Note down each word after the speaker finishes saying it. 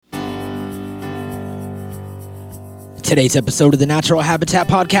Today's episode of the Natural Habitat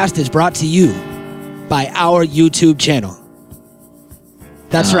Podcast is brought to you by our YouTube channel.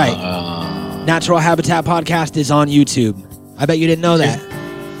 That's right. Natural Habitat Podcast is on YouTube. I bet you didn't know that.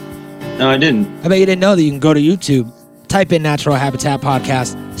 No, I didn't. I bet you didn't know that you can go to YouTube, type in Natural Habitat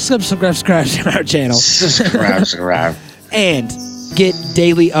Podcast, subscribe to our channel, Subscribe. and get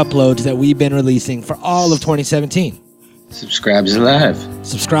daily uploads that we've been releasing for all of 2017. Subscribe is alive.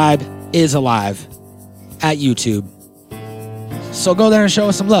 Subscribe is alive at YouTube. So go there and show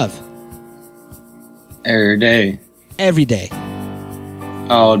us some love. Every day. Every day.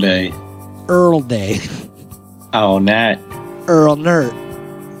 All day. Earl Day. All night. Earl Nerd.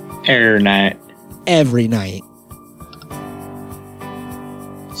 Every night. Every night.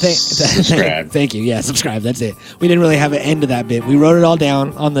 Subscribe. Thank you. Yeah, subscribe. That's it. We didn't really have an end to that bit. We wrote it all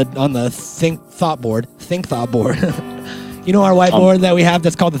down on the Think Thought board. You know our whiteboard that we have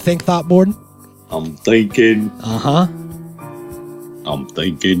that's called the Think Thought board? I'm thinking. Uh-huh. I'm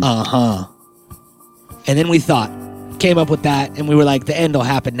thinking. Uh-huh. And then we came up with that, and we were like, the end will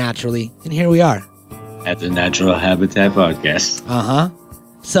happen naturally. And here we are. At the Natural Habitat Podcast. Uh-huh.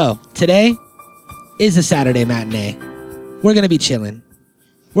 So, today is a Saturday matinee. We're going to be chilling.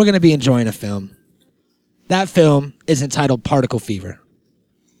 We're going to be enjoying a film. That film is entitled Particle Fever.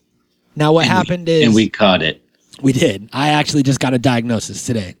 Now, what happened is... And we caught it. We did. I actually just got a diagnosis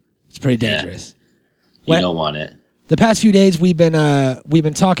today. It's pretty dangerous. You don't want it. The past few days, we've been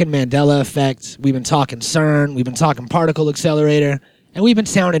talking Mandela effect. We've been talking CERN. We've been talking particle accelerator. And we've been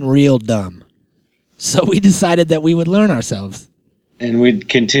sounding real dumb. So we decided that we would learn ourselves. And we'd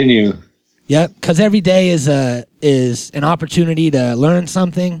continue. Yep, because every day is an opportunity to learn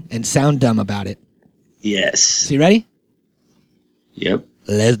something and sound dumb about it. Yes. So you ready? Yep.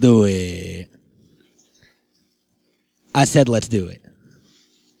 Let's do it. I said let's do it.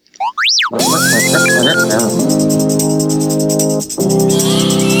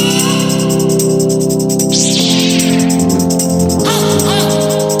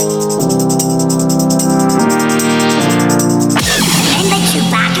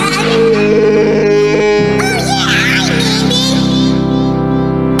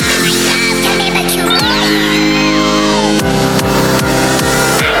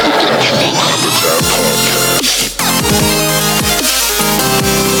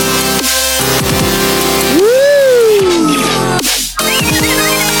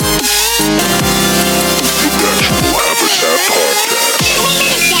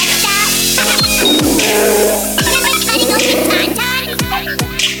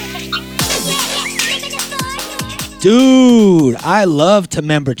 Dude, I love to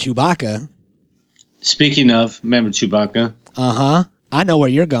remember Chewbacca. Speaking of, remember Chewbacca? Uh-huh. I know where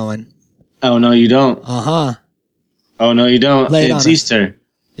you're going. Oh, no, you don't. Uh-huh. Oh, no, you don't. Lay it It's on Easter.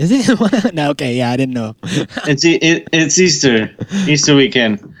 Is it? No, okay, yeah, I didn't know. It's Easter. Easter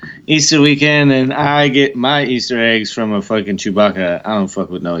weekend. Easter weekend, and I get my Easter eggs from a fucking Chewbacca. I don't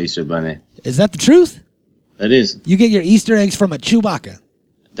fuck with no Easter bunny. Is that the truth? That is. You get your Easter eggs from a Chewbacca.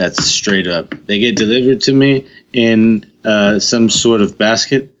 That's straight up. They get delivered to me in some sort of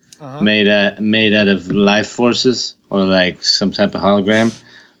basket made out of life forces or like some type of hologram.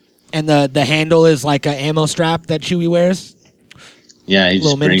 And the handle is like an ammo strap that Chewie wears. Yeah, he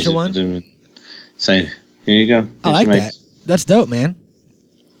little just brings miniature it one. to me. Say, here you go. I like that. That's dope, man.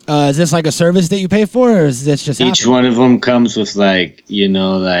 Is this like a service that you pay for, or is this just Each one of them comes with like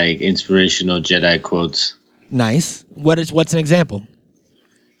inspirational Jedi quotes. Nice. What's an example?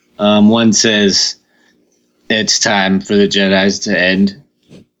 One says, "It's time for the Jedis to end."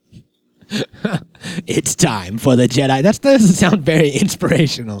 It's time for the Jedi. That doesn't sound very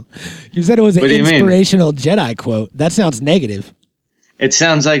inspirational. You said it was an What do you mean? inspirational Jedi quote. That sounds negative. It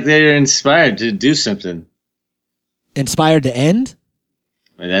sounds like they're inspired to do something. Inspired to end?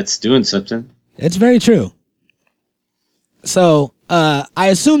 Well, that's doing something. It's very true. So, I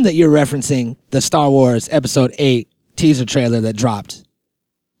assume that you're referencing the Star Wars Episode 8 teaser trailer that dropped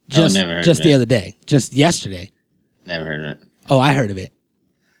Never heard just of the it. other day. Just yesterday. Never heard of it. Oh, I heard of it.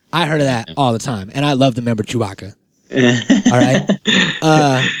 I heard of that all the time. And I love to remember Chewbacca. All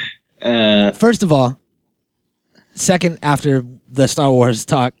right? First of all, second after the Star Wars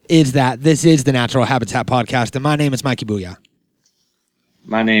talk is that this is the Natural Habitat Podcast, and my name is Mikey Booyah.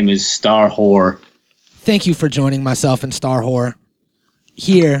 My name is Star Whore. Thank you for joining myself and Star Whore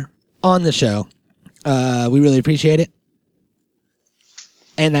here on the show. We really appreciate it.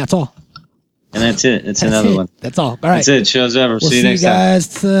 And that's all. And that's it. It's That's another it. one. That's all. All right. That's it. Show's over. We'll see you next time.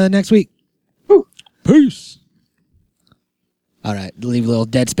 guys next week. Woo. Peace. All right. Leave a little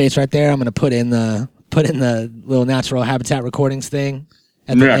dead space right there. I'm going to put in the little Natural Habitat recordings thing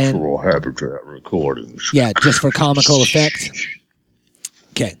at the end. Natural Habitat Recordings. Yeah, just for comical effect.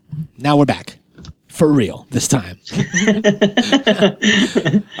 Okay, now we're back. For real, this time.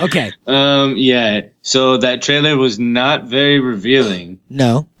 Okay. Yeah, so that trailer was not very revealing.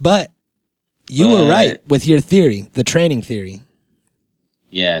 No, but you were right with your theory, the training theory.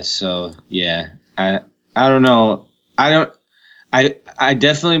 Yeah, so, yeah. I don't know. I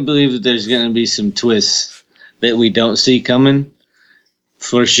definitely believe that there's going to be some twists that we don't see coming,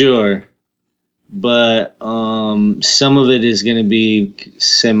 for sure. But some of it is going to be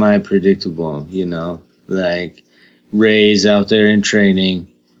semi-predictable, you know, like Rey's out there in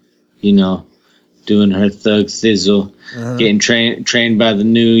training, you know, doing her thug thizzle, getting trained by the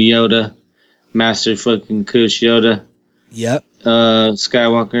new Yoda, Master fucking Kush Yoda. Yep.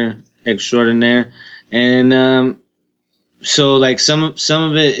 Skywalker extraordinaire. And so like some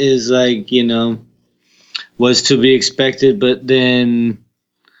of it is like, you know, was to be expected, but then,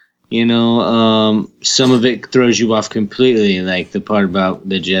 you know, some of it throws you off completely. Like the part about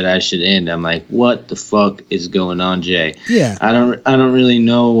the Jedi should end. I'm like, what the fuck is going on, Jay? Yeah. I don't really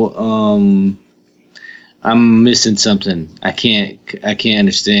know. I'm missing something. I can't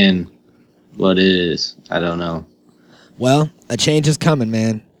understand what it is. I don't know. Well, a change is coming,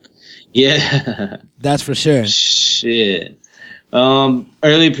 man. Yeah. That's for sure. Shit.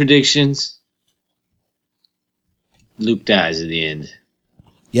 Early predictions. Luke dies at the end.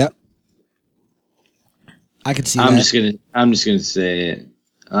 Yep. I could see I'm that. just gonna say it.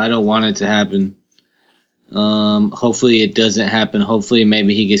 I don't want it to happen. Hopefully it doesn't happen. Hopefully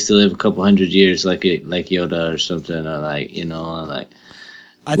maybe he gets to live a couple hundred years like Yoda or something, or like, you know, like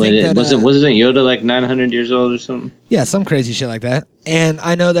I think that wasn't Yoda like 900 years old or something? Yeah, some crazy shit like that. And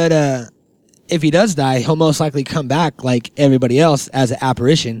I know that if he does die, he'll most likely come back like everybody else as an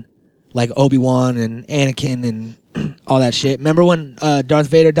apparition, like Obi-Wan and Anakin and all that shit. Remember when Darth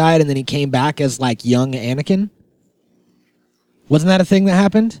Vader died and then he came back as like young Anakin? Wasn't that a thing that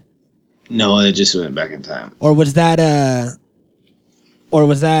happened? No, it just went back in time. Or was that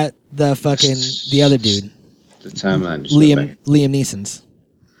the fucking the other dude? The timeline just Liam Neeson's.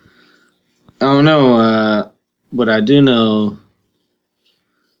 I don't know. What I do know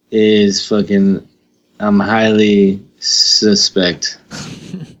is fucking I'm highly suspect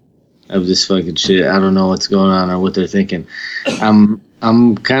of this fucking shit. I don't know what's going on or what they're thinking.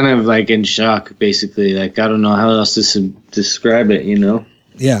 I'm kind of like in shock, basically. Like I don't know how else to describe it. You know?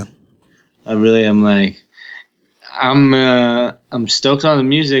 Yeah. I really am. Like I'm stoked on the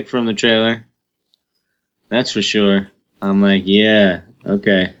music from the trailer. That's for sure. I'm like, yeah,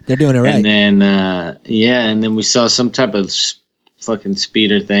 okay. They're doing it right. And then and then we saw some type of fucking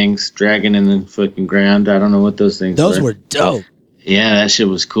speeder things dragging in the fucking ground. I don't know what those things Those were dope. Yeah, that shit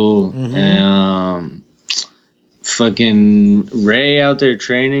was cool. Mm-hmm. And fucking Rey out there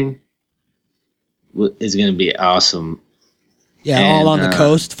training is gonna be awesome. Yeah, and, all on the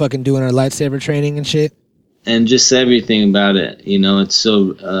coast, fucking doing our lightsaber training and shit. And just everything about it, you know, it's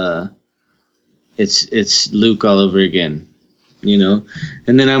so it's Luke all over again, you know.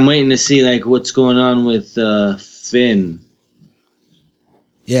 And then I'm waiting to see like what's going on with Finn.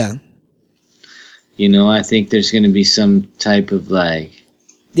 Yeah. You know, I think there's going to be some type of like...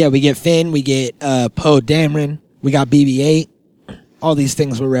 Yeah, we get Finn, we get Poe Dameron, we got BB-8. All these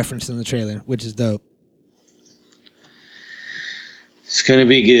things were referenced in the trailer, which is dope. It's going to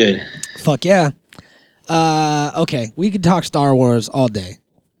be good. Fuck yeah. Okay, we could talk Star Wars all day.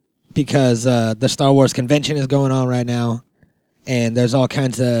 Because the Star Wars convention is going on right now. And there's all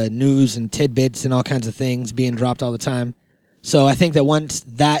kinds of news and tidbits and all kinds of things being dropped all the time. So I think that once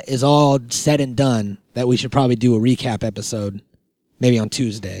that is all said and done, that we should probably do a recap episode, maybe on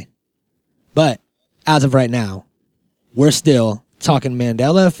Tuesday. But as of right now, we're still talking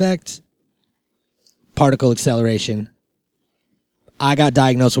Mandela effect, particle acceleration. I got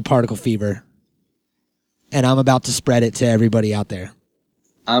diagnosed with particle fever, and I'm about to spread it to everybody out there.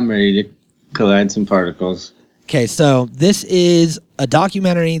 I'm ready to collide some particles. Okay, so this is a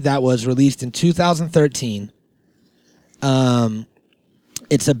documentary that was released in 2013.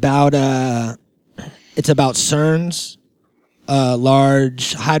 It's about CERN's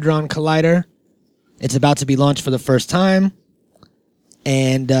Large Hadron Collider. It's about to be launched for the first time,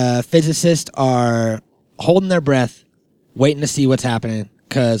 and physicists are holding their breath, waiting to see what's happening,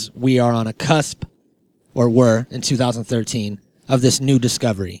 because we are on a cusp, or were in 2013, of this new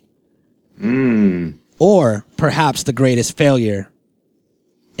discovery. Or perhaps the greatest failure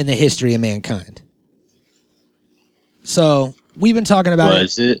in the history of mankind. So we've been talking about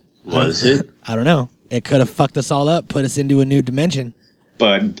Was it? I don't know. It could have fucked us all up, put us into a new dimension.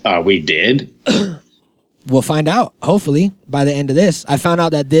 But are we dead? We'll find out, hopefully, by the end of this. I found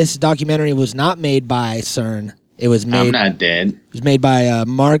out that this documentary was not made by CERN. It was made. I'm not dead. It was made by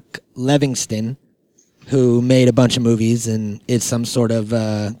Mark Livingston, who made a bunch of movies and is some sort of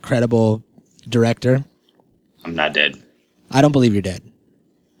credible director. I'm not dead. I don't believe you're dead.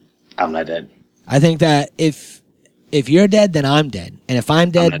 I'm not dead. I think that if you're dead, then I'm dead. And if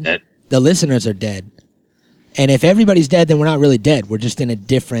I'm dead, not dead. the listeners are dead. And if everybody's dead, then we're not really dead. We're just in a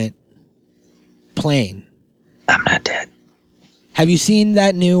different plane. I'm not dead. Have you seen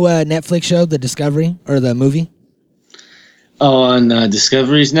that new Netflix show, The Discovery, or the movie? Oh, on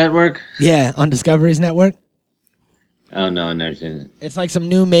Discovery's network? Yeah, on Discovery's network. Oh, no, I've never seen it. It's like some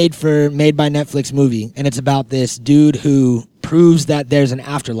new made by Netflix movie, and it's about this dude who proves that there's an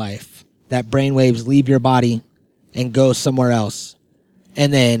afterlife, that brainwaves leave your body and go somewhere else.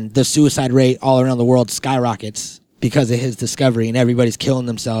 And then the suicide rate all around the world skyrockets because of his discovery, and everybody's killing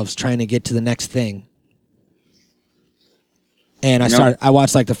themselves trying to get to the next thing. And I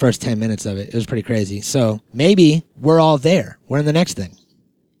watched like the first 10 minutes of it. It was pretty crazy. So maybe we're all there. We're in the next thing.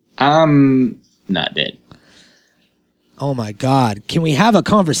 I'm not dead. Oh my God. Can we have a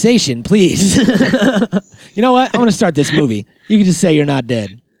conversation, please? You know what? I'm going to start this movie. You can just say you're not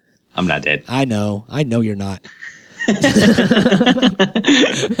dead. I'm not dead. I know you're not.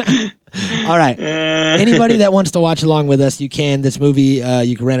 All right. Anybody that wants to watch along with us, you can. This movie,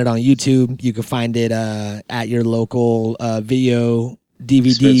 you can rent it on YouTube. You can find it at your local video DVD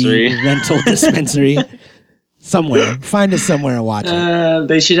Dispensary. rental dispensary. Somewhere. Find it somewhere and watch it.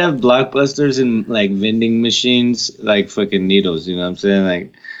 They should have Blockbusters and like vending machines, like fucking needles. You know what I'm saying?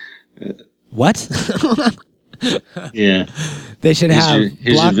 Like, What? yeah. They should have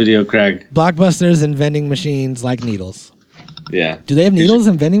Here's your video crack. Blockbusters and vending machines like needles. Yeah. Do they have needles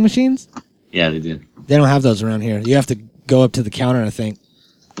in vending machines? Yeah, they do. They don't have those around here. You have to go up to the counter, I think.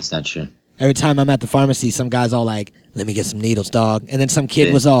 That's not true. Every time I'm at the pharmacy, some guy's all like, let me get some needles, dog. And then some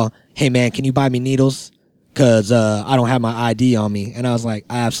kid was all, hey, man, can you buy me needles? Because I don't have my ID on me. And I was like,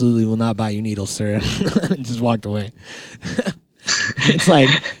 I absolutely will not buy you needles, sir. And just walked away. It's like,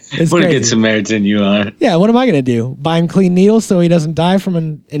 it's What a crazy. good Samaritan you are. Yeah, what am I going to do? Buy him clean needles so he doesn't die from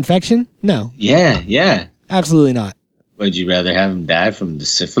an infection? No, Yeah. absolutely not. Would you rather have him die from the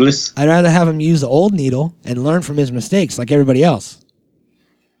syphilis? I'd rather have him use the old needle and learn from his mistakes like everybody else.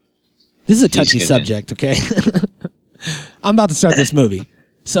 This is a touchy gonna- subject, okay? I'm about to start this movie.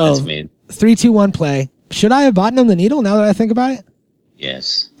 So, That's mean. 3, 2, 1, play. Should I have bought him the needle now that I think about it?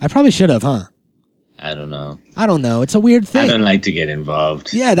 Yes. I probably should have, huh? I don't know. I don't know. It's a weird I thing. don't like to get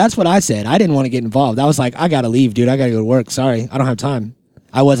involved. Yeah, that's what I said. I didn't want to get involved. I was like, I gotta leave, dude. I gotta go to work. Sorry, I don't have time.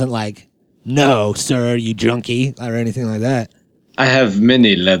 I wasn't like, no, sir, you junkie, or anything like that. I have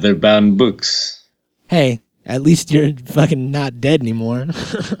many leather-bound books. Hey, at least you're fucking not dead anymore.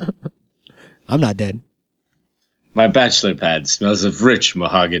 I'm not dead. My bachelor pad smells of rich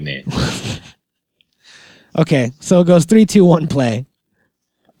mahogany. Okay, so it goes 3, 2, 1, play.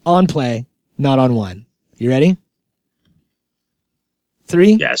 On play, not on one. You ready?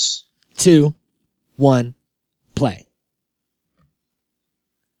 3, Yes. 2, 1, play.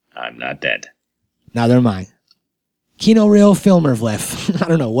 I'm not dead. Neither am I. Kino Reel Filmervlef. I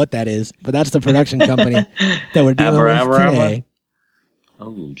don't know what that is, but that's the production company that we're dealing with today.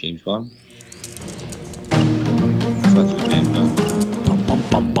 Oh, James Bond. Fuck you, James Bond. Bum,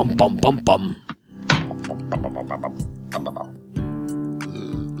 bum, bum, bum, bum, bum.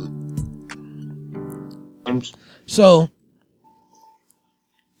 So,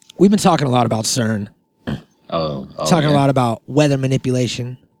 we've been talking a lot about CERN. Talking a lot about weather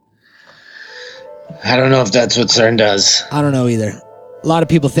manipulation. I don't know if that's what CERN does. I don't know either. A lot of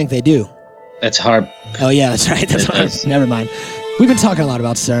people think they do. That's HARP. Oh yeah, that's right. That's It right. does. Never mind. We've been talking a lot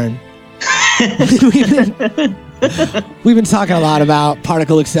about CERN. we've been talking a lot about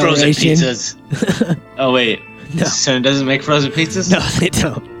particle Frozen acceleration. pizzas. Oh wait, No. CERN doesn't make frozen pizzas. No, they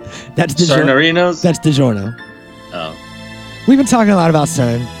don't. That's CERNarinos. That's DiGiorno. Oh, We've been talking a lot about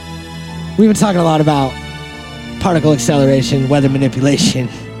CERN. We've been talking a lot about particle acceleration, weather manipulation,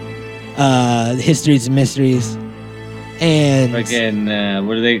 histories and mysteries, and again,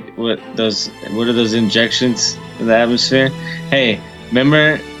 what are they? What are those injections in the atmosphere? Hey,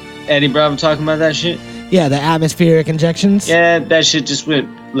 remember Eddie Bravo talking about that shit? yeah, the atmospheric injections. Yeah, that shit just went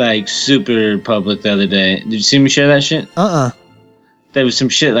like super public the other day. Did you see me share that shit? There was some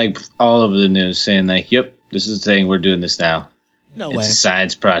shit like all over the news saying like, "Yep, this is the thing. We're doing this now. No It's way. a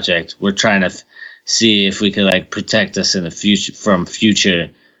science project. We're trying to see if we could like protect us in the future from future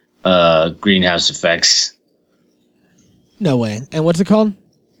greenhouse effects." No way. And what's it called?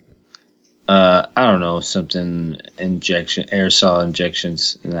 I don't know, something aerosol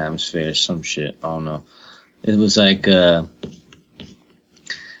injections in the atmosphere, some shit. I don't know. It was like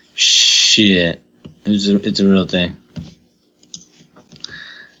shit. It's a real thing.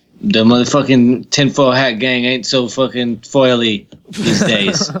 The motherfucking tinfoil hat gang ain't so fucking foily these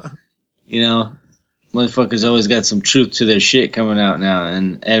days. You know, motherfuckers always got some truth to their shit coming out now,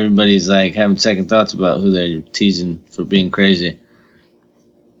 and everybody's like having second thoughts about who they're teasing for being crazy.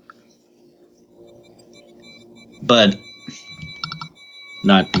 But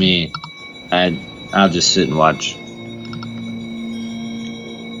not me. I'll just sit and watch.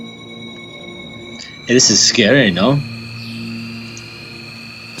 Hey, this is scary, no?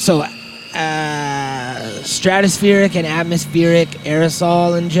 So, stratospheric and atmospheric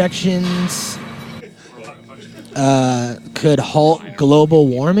aerosol injections could halt global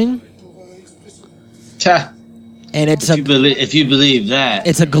warming. Ta. And it's If you believe that.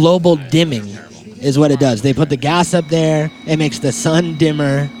 it's a global dimming is what it does. They put the gas up there, it makes the sun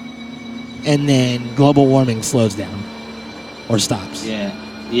dimmer, and then global warming slows down or stops.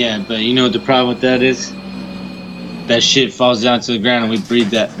 Yeah, but you know what the problem with that is? That shit falls down to the ground and we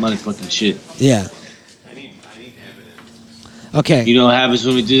breathe that motherfucking shit. Yeah. Okay. You know what happens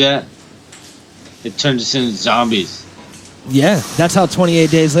when we do that? It turns us into zombies. Yeah, that's how 28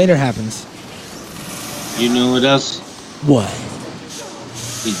 days later happens. You know what else? What?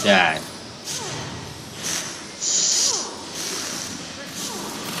 We die.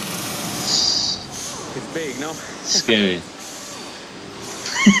 It's big, no? Scary.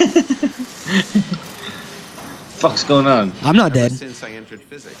 Fuck's going on? I'm not dead. Since I entered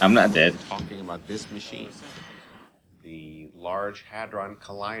physics, I'm not dead. talking about this machine, the Large Hadron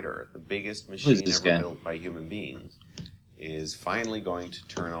Collider, the biggest machine this ever guy? built by human beings, is finally going to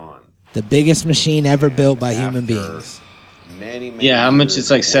turn on. The biggest machine ever built by After human beings. Many Yeah, how much? years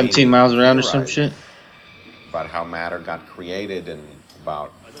It's like of 17 miles around or some shit? about how matter got created and about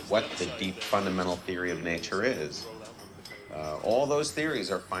what the deep fundamental theory of nature is. All those theories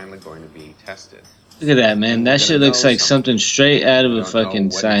are finally going to be tested. Look at that, man. That shit looks like something straight out of a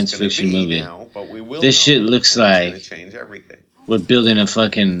fucking science fiction movie. This shit looks like we're building a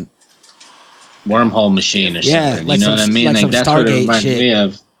fucking wormhole machine or something. like you know what I mean? like That's what it Stargate reminds shit. me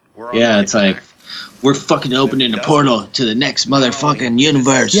of. Yeah, it's like we're fucking opening a portal to the next motherfucking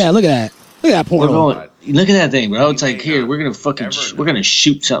universe. Yeah, look at that. Look at that We're portal. going, look at that thing, bro. It's like here we're gonna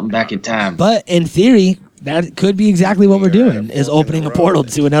shoot something back in time. But in theory, that could be exactly what we're doing, is opening a portal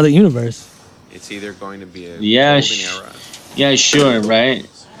to another universe. It's either going to be a Yeah, golden era yeah, sure, right?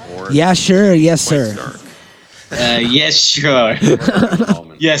 or Yeah, sure. Yes, quite sir. dark. Yes, sure.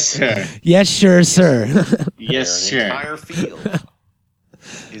 Moment Yes, sir. Yes, sure, sir. Yes, where an sure. entire field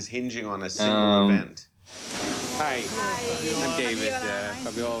is hinging on a single event. Hi, I'm David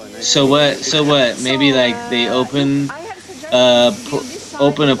Fabiola. Nice So what? Maybe like they open a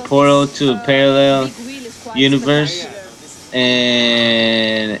portal to a parallel universe,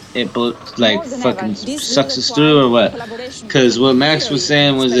 and it like fucking sucks us through, or what? Because what Max was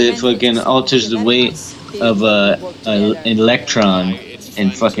saying was it fucking alters the weight of an electron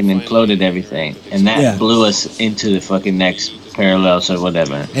and fucking imploded everything, and that blew us into the fucking next parallels or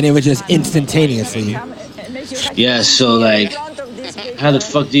whatever. And it was just instantaneously. Yeah, so like, how the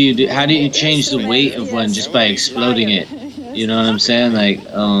fuck how do you change the weight of one just by exploding it? You know what I'm saying? Like,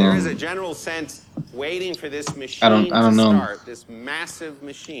 There is a general sense waiting for this machine I don't know. to start, this massive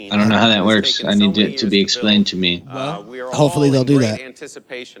machine. I don't know how that has works. taken I so need many it to years be build. explained to me. We are hopefully all they'll in do great that.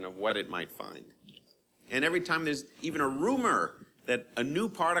 anticipation of what it might find. And every time there's even a rumor that a new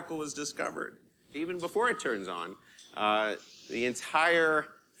particle is discovered, even before it turns on, the entire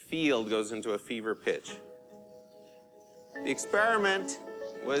field goes into a fever pitch. The experiment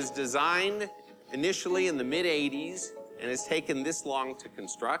was designed initially in the mid-'80s and has taken this long to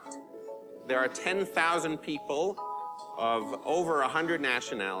construct. There are 10,000 people of over 100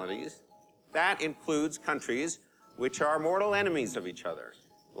 nationalities. That includes countries which are mortal enemies of each other,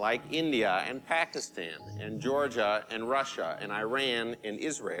 like India and Pakistan and Georgia and Russia and Iran and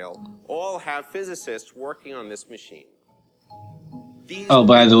Israel, all have physicists working on this machine. These Oh,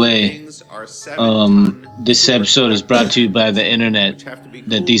 by the way, things are 7-ton this episode is brought to you by the internet which have to be that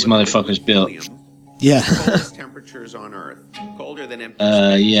cooled these with motherfuckers built. helium. Yeah. Coldest temperatures on Earth, colder than empty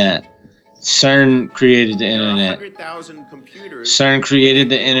space. Yeah. CERN created the There are internet. 100,000 computers CERN created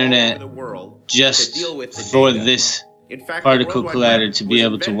the all over internet the world to just deal with the for data. this. In fact, particle the World collider Wide Web to be was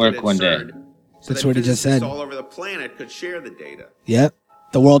able to invented work at one day. CERN, so That's that what he just physicists said. all over the planet could share the data. Yep.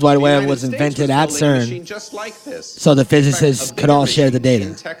 The World Wide The Web United was States invented at building a machine CERN, just like this. so the In fact, a physicists could bigger all share the machine data.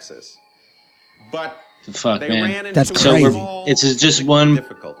 in Texas. But The fuck, they man. ran into That's a crazy. small It's just technical one-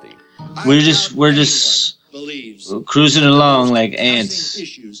 difficulty. We're just cruising along like ants.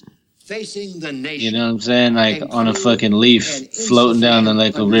 facing the nation. You know what I'm saying? Like on a fucking leaf floating down in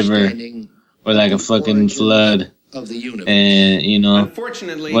like a river or like a fucking flood. Of the universe. And you know,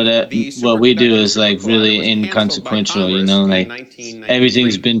 Unfortunately, what we do is like really inconsequential. You know, like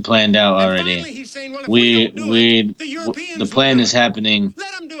everything's been planned out already. The plan is happening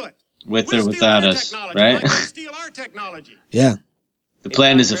with or without us, right? Yeah. The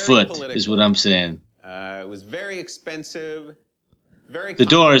plan is afoot, is what I'm saying. It was very expensive. The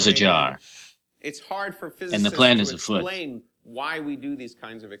door is ajar. It's hard for physicists And the plan to is afoot. explain why we do these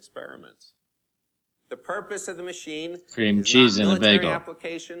kinds of experiments. The purpose of the machine Cream is cheese not and a military bagel.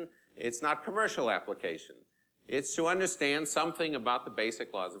 application. It's not commercial application. It's to understand something about the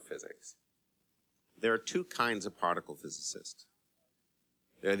basic laws of physics. There are two kinds of particle physicists.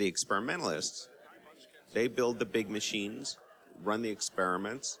 There are the experimentalists. They build the big machines, run the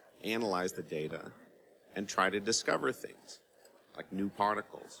experiments, analyze the data, and try to discover things, like new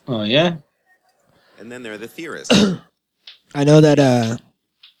particles. Oh, yeah? And then there are the theorists. I know that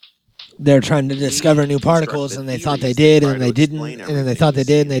they're trying to discover new particles, and they thought they did, and they didn't, and then they thought they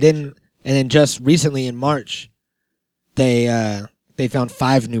did, and they didn't, and then just recently in March, they found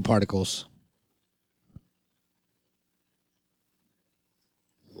 5 new particles.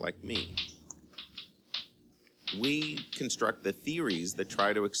 Like me. We construct the theories that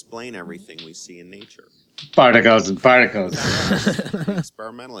try to explain everything we see in nature. Particles and particles.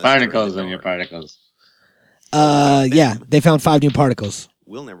 Experimentalists. Particles and your particles. Yeah, they found 5 new particles.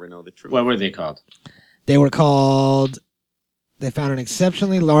 We'll never know the truth. What were they called? They found an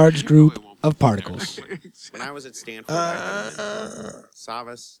exceptionally large group of particles. When I was at Stanford,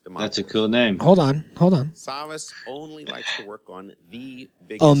 Savas That's a cool name. Hold on. Savas only likes to work on the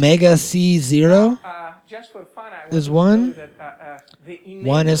biggest Omega C0 Just for fun, I is want to one. tell you that,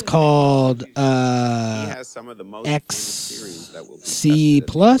 One is called he has some of the most famous theories that will be XC tested at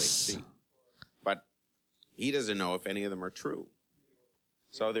the plus. LHC. But he doesn't know if any of them are true.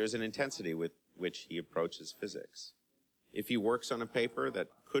 So there's an intensity with which he approaches physics. If he works on a paper that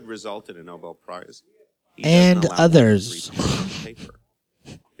could result in a Nobel Prize, he And doesn't allow others. more than 3 people on the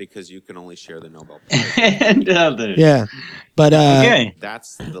paper, because you can only share the Nobel Prize. And others. Yeah, but Okay.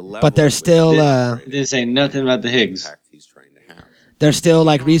 That's the level. but they're at which still This ain't nothing about the Higgs. impact he's trying to have. they're still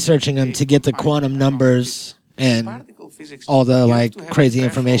like researching them to get the quantum numbers and all the like crazy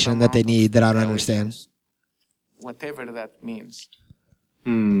information that they need that I don't understand. whatever that means.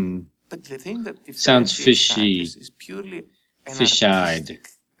 Hmm. But the thing that Sounds differentiates fishy. scientists is purely an Fish-eyed. artistic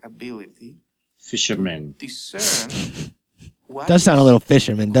ability Fisherman. to discern what Does sound a is little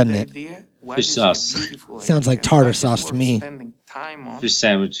fisherman, doesn't the it? idea, what Fish is a sauce. beautiful Sounds like idea, tartar what is sauce to worth me. spending time on, Fish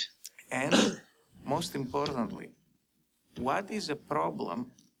sandwich. and most importantly, what is a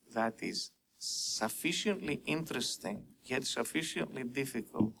problem that is sufficiently interesting yet sufficiently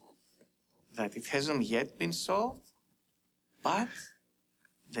difficult that it hasn't yet been solved, but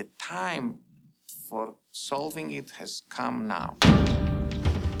the time for solving it has come now.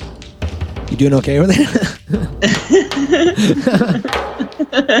 You doing okay over there?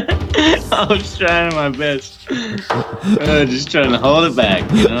 I was trying my best. Just trying to hold it back,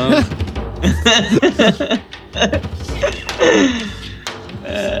 you know?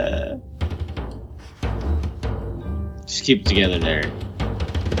 Just keep it together there.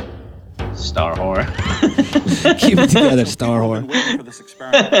 Star whore. Keep it together, Star We've been Whore. waiting for this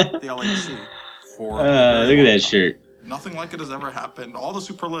experiment at the LHC for a very Look at long that time. shirt. Nothing like it has ever happened. All the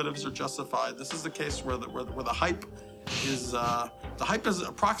superlatives are justified. This is the case where the hype is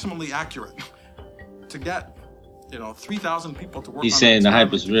approximately accurate. To get 3,000 people to work. He's on saying an the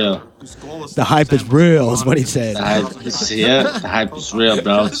hype is experiment real. together, whose goal is The to hype is understand real, what's is what he going said. The on hype in is, the yeah, the hype is real,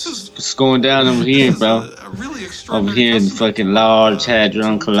 bro. It's going down over here, bro. a really Over extraordinary here in the testament fucking to, Large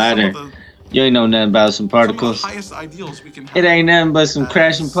Hadron to some of Collider. the- You ain't know nothing about some some of particles. the highest ideals we can have It ain't nothing but some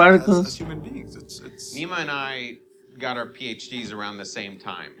crashing as particles. human beings. It's Nima and I got our PhDs around the same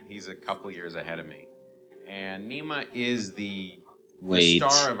time. He's a couple years ahead of me. And Nima is the Wait.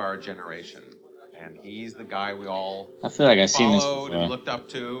 star of our generation. And he's the guy we all I feel like I've seen this followed and before. looked up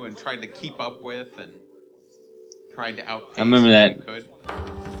to and tried to keep up with and tried to outpace. I remember if that. we could.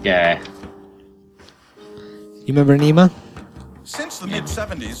 Guy. You remember Nima? Since the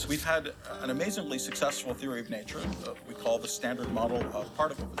mid-'70s, we've had an amazingly successful theory of nature we call the Standard Model of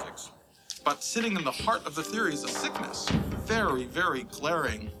Particle Physics. But sitting in the heart of the theory is a sickness, very, very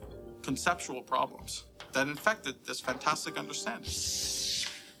glaring conceptual problems that infected this fantastic understanding.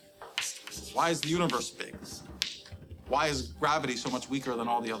 Why is the universe big? Why is gravity so much weaker than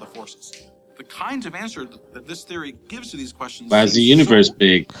all the other forces? The kinds of answers that this theory gives to these questions Why is the seem universe so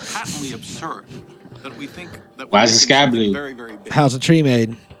big? patently absurd that we think that Why we is the can sky something blue? very, very big. How's a tree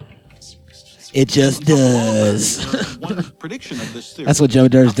made? It just does. One prediction of this theory. That's what Joe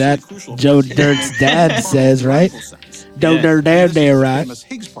Dirt's dad. Absolutely crucial. Joe Dirt's dad says, right? Joe Yeah. Dirt dad, This there, is the right? famous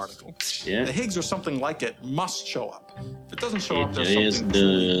Higgs particle. Yeah. The Higgs or something like it must show up. If it doesn't show up, It there's just something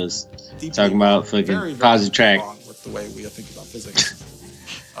truly does. deeply Talking about very, fucking very positrack. wrong with the way we think about physics.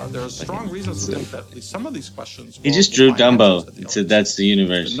 There are strong reasons to think that at least some of these questions. He will- just will drew find answers Dumbo that and the said others- that's the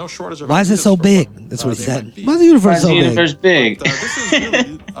universe. No shortage of Why is it ideas so for big? what, That's what he they said. might be. Why is the Why universe is so the big? universe big? But, this is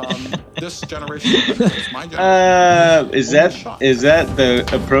really this generation. It's my generation. Is that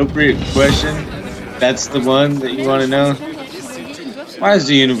the appropriate question? That's the one that you want to know? Why is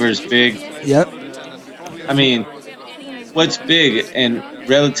the universe big? Yep. I mean, what's big and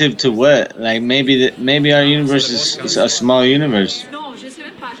relative to what? Like maybe our universe is a small universe.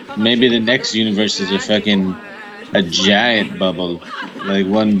 Maybe the next universe is a giant bubble, like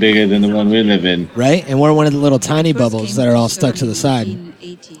one bigger than the one we live in. Right? And we're one of the little tiny bubbles that are all stuck to the side.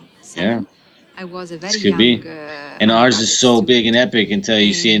 Yeah, I was a very this could be. And ours is so big and epic until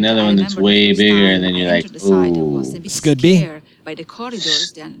you see another one that's way bigger, and then you're like, ooh. This could be. By the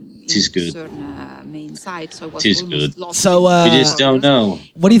corridors, then Tis good. main site, so I was Tis almost good. lost So, in We the just don't corridors. know.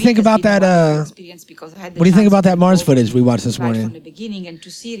 What do you think about that? Experience because I had the What do you think chance about that to Mars go footage we watched this right from morning? the beginning and to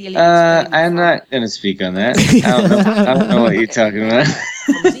see really I'm not gonna speak on that. I don't know what you're talking about.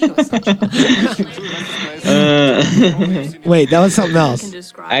 Wait, that was something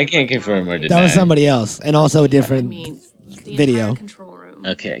else. I can't confirm or deny. That was somebody else, and also a different the video. entire control room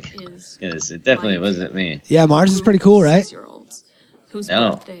Okay. is Yes, it definitely wasn't me. Yeah, Mars is pretty cool, right? 6-year-olds whose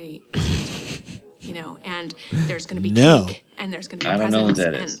No. birthday, and there's going to be No. cake, and there's going to be I don't know what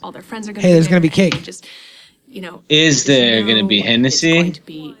presents, that is. and all their friends are going Hey, to there's be gonna there, be cake. and just, Is there just gonna be know Hennessy? It's going to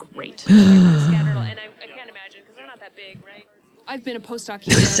be great. And I can't imagine because they're not that big, right? I've been a postdoc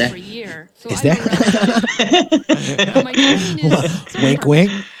Is here there? for a year, so Is I've there? been around. My question is, Wink,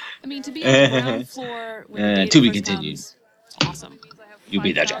 wink. I mean, to be on the ground floor when the data to be first continued. comes, awesome. You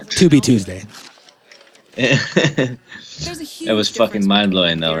be that jack. To be Tuesday. There's a huge That was fucking difference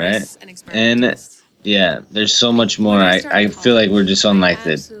mind-blowing though, between right? theorists and And experimentalists. yeah, there's so much more. When I started feel like we're just on college, like I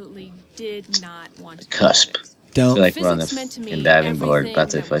the absolutely did not want to do cusp. physics. I feel Don't. like we're on the Physics meant to me fucking diving board, everything about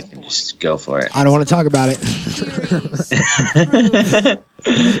to that was fucking boring. just go for it. I don't want to talk about it. Theories, proofs. Then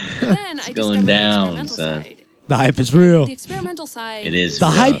I going discovered down, the experimental son. side. The hype is real. The experimental side. It is The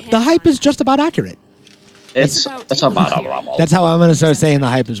real. hype is just about accurate. It's about that's taking about theory That's how I'm gonna start saying the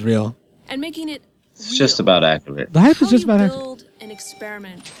hype is real. and making it. it's just real. about accurate. The hype How is just do you about accurate. build an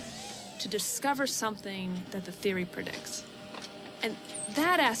experiment to discover something that the theory predicts, and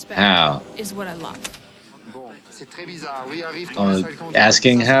that aspect How? is what I love.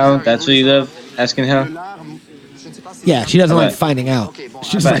 Asking how? That's what you love? Asking how? Yeah, she doesn't How like about- finding out. She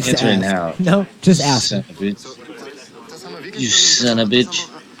just about likes to answering ask. how? No, just ask. Son of a bitch. You son of a bitch.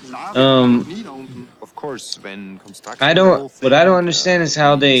 Of course, when constructing I the whole don't. What I don't understand is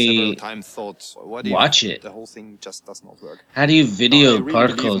how we they. several times thought, what if watch it. The whole thing just does not work. How do you video I really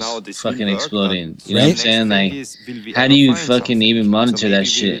particles believe now this will fucking work, exploding? but You know what I'm Right? saying? next Like, thing is, will we how ever do you find fucking something? even monitor So that maybe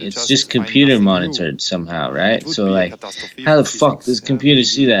shit? we'll It's just just find computer nothing new. monitored somehow, right? It would So be a like, catastrophe how the for fuck physics, does computer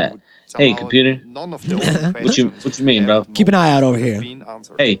see that? would Hey, somehow computer. None of the open What you questions mean, bro? have Keep an eye out over here. been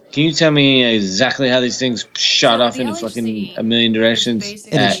answered. Hey, can you tell me exactly how these things shot So off the in a LHC fucking a million is directions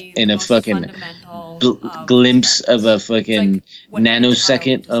basically in the a most fucking fundamental of glimpse of a fucking like what any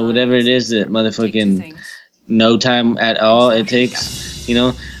nanosecond child or whatever it is that designs to take two motherfucking things. no time at all it Exactly, takes. You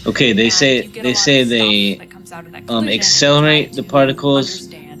know? Okay, they And say you get a they lot say of they stuff that comes out of that collision and accelerate try the to particles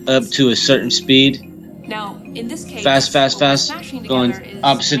understand up this. to a certain speed, Now, in this case, fast, what we're fast, smashing going together is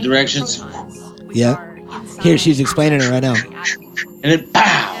opposite 90 directions. protons, which Yeah. are inside Here, she's explaining it right now. the atom. and then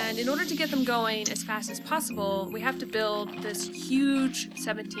pow. And in order to get them going as fast as possible, we have to build this huge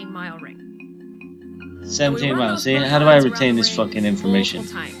 17-mile ring. And we 17 run miles. those See, how do I protons retain around the this ring fucking information?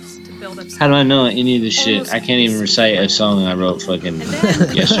 multiple times to build up How do I speed. know any of this shit? Almost I can't even recite a song I wrote fucking And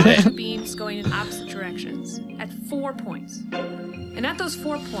then yesterday. two beams going in opposite directions at 4 points. And at those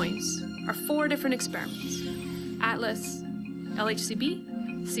 4 points are 4 different experiments: Atlas,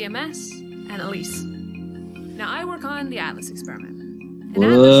 LHCb, CMS, and Elise. Now I work on the Atlas experiment. And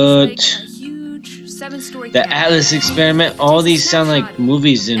Atlas is like a huge 7-story The cannon. Atlas experiment, all these sound like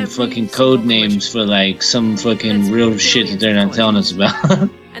movies and fucking code names for like some fucking real shit that they're not telling us about.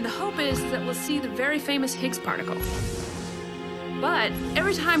 And the hope is that we'll see the very famous Higgs particle. But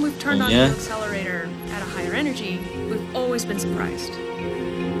every time we've turned Oh, on yeah? the accelerator at a higher energy, we've always been surprised.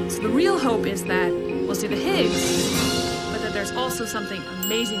 So the real hope is that we'll see the Higgs, but that there's also something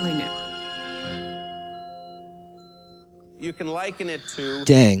amazingly new. you can liken it to.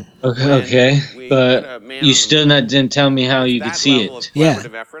 Dang. Okay, we but put a man you on still didn't tell me how you could that see level it. of Yeah.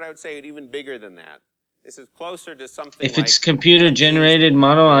 collaborative effort. I would say it even bigger than that. This is closer to something If like it's computer generated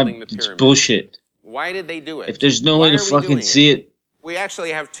model, building the it's pyramid. bullshit. Why did they do it? If there's no Why way to are we fucking doing see it, we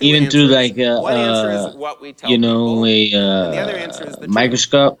actually have two even answers. through like One answer is what we tell you know, people, a and the other answer is the truth.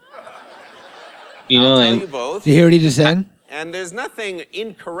 microscope. You know, I'll tell and you both. Did you hear what he just said? And there's nothing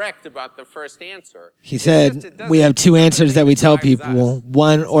incorrect about the first answer. He said we have two answers that we tell people.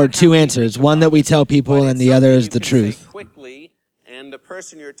 One or two answers. One that we tell people, and the other is the truth. Quickly, and the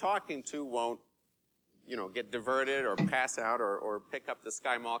person you're talking to won't, get diverted or pass out or pick up the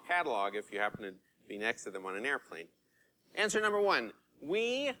Sky Mall catalog if you happen to be next to them on an airplane. Answer number one: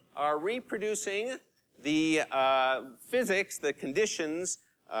 we are reproducing the physics, the conditions,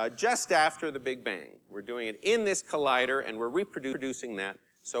 just after the Big Bang. We're doing it in this collider, and we're reproducing that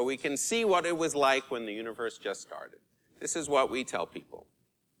so we can see what it was like when the universe just started. This is what we tell people.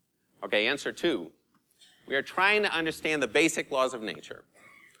 Okay, answer two. We are trying to understand the basic laws of nature.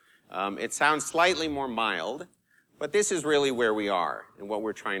 It sounds slightly more mild, but this is really where we are and what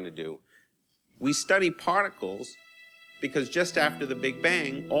we're trying to do. We study particles because just after the Big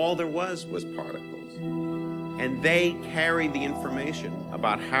Bang, all there was particles. And they carried the information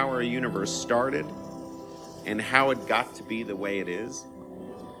about how our universe started and how it got to be the way it is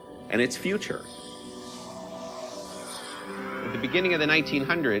and its future. At the beginning of the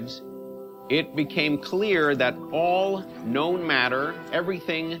 1900s, it became clear that all known matter,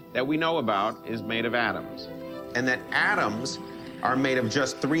 everything that we know about, is made of atoms. And that atoms are made of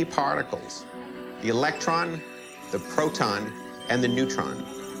just three particles: the electron, the proton, and the neutron.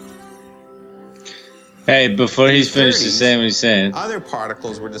 hey, before he's finished saying what he's saying, Other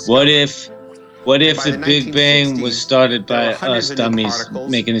particles were discovered. what if By the the Big Bang 1960s, was started there by were hundreds us of new dummies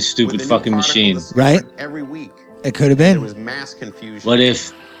particles, making a stupid with a new fucking particle machine? discovered Right? Every week. It could have There been. was mass confusion. What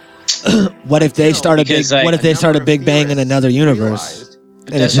if What if they start a big? because, like, What if they start a Big Bang in another universe?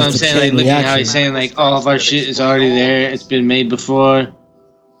 And That's it's what I'm just a saying. Like, chain look at how reaction. he's saying, like, all of our shit is already there. It's been made before.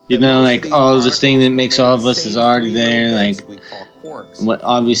 You know, like, all of this thing that makes all of us is already there. Like, what?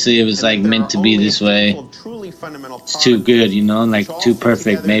 Obviously, it was, like, meant to be this way. It's too good, you know? Like, too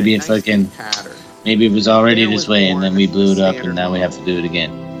perfect. Maybe it fucking... Maybe it was already this way, and then we blew it up, and now we have to do it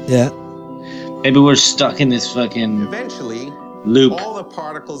again. Yeah. Maybe we're stuck in this fucking Eventually, loop, all the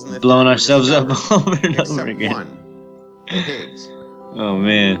particles in the blowing theory were ourselves up discovered, over and except over again. one, the Higgs. Oh,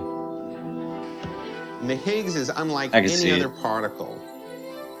 man. And the Higgs is unlike I can see any it. other particle.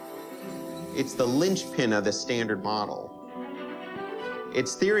 It's the linchpin of the Standard Model.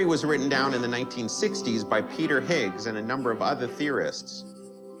 Its theory was written down in the 1960s by Peter Higgs and a number of other theorists.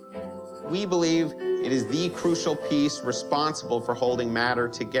 We believe it is the crucial piece responsible for holding matter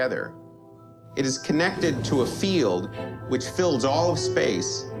together. It is connected to a field which fills all of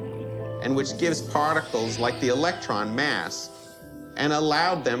space and which gives particles like the electron mass and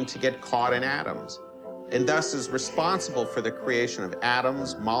allowed them to get caught in atoms, and thus is responsible for the creation of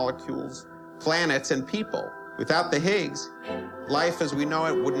atoms, molecules, planets, and people. Without the Higgs, life as we know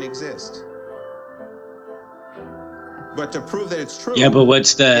it wouldn't exist. But to prove that it's true, Yeah, but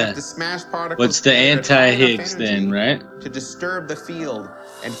what's you have the... to smash particles What's the together at high enough anti-Higgs then, energy right? to disturb the field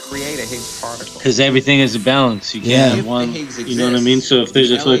and create a Higgs particle. Because everything is a balance. You can't Yeah. have If the one... Higgs You know what I mean? exists, So if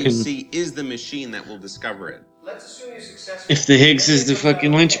there's a the fucking... LHC is the machine that will discover it. If the Higgs is the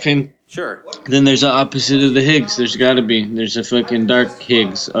fucking linchpin, Sure. then there's the opposite of the Higgs. There's gotta be. There's a fucking dark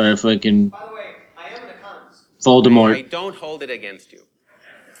Higgs or a fucking I Voldemort. don't hold it against you.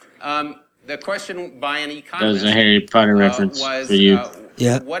 The question by an That economist was a Harry Potter reference was, for you.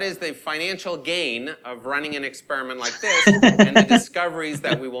 Yeah. what is the financial gain of running an experiment like this and the discoveries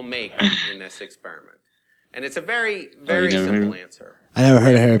that we will make in this experiment? And it's a very, very never heard simple of it? answer. I never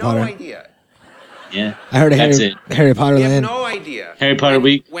heard of Harry No Potter. idea. Yeah. I heard of That's Harry Potter We have Land. no idea. Harry Potter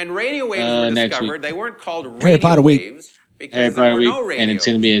Week. When radio waves were next discovered, week. they weren't called radio Harry Potter Week. waves because Harry there Potter were Week, no radios. and it's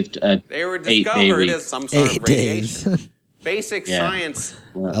gonna be a They were 8-day discovered week. as some sort 8 of days. radiation. Basic Yeah. science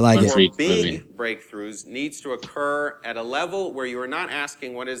I like Fun it. for freak big movie. breakthroughs needs to occur at a level where you are not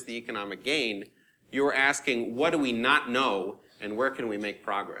asking what is the economic gain, you are asking what do we not know and where can we make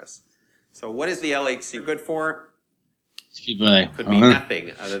progress. So what is the LHC good for? People are like, Could be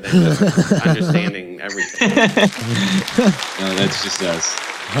nothing other than just understanding everything. No, that's just us.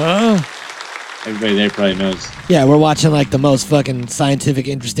 Huh? Everybody there probably knows. Yeah, we're watching like the most fucking scientific,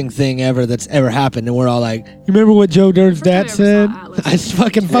 interesting thing ever that's ever happened, and we're all like, "You remember what Joe Dirt's dad said?" I just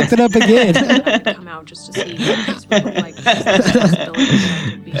fucking fucked it up again. Come out just to see what it looked like.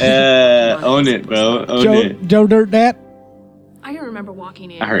 Own it, bro. Own it. Joe Dirt dad. I can remember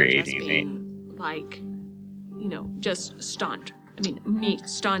walking in I heard and just it, being like, you know, just stunned. I mean, me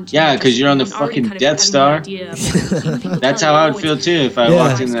stunned. Yeah, because you're on the I'm already fucking kind of Death having Star. an idea of, like, people That's telling how I me, would "Oh, feel it's too if I Yeah.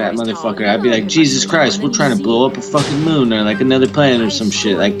 walked into that motherfucker. I'd be like, Jesus Christ, we're trying to blow up a fucking moon or like another planet or some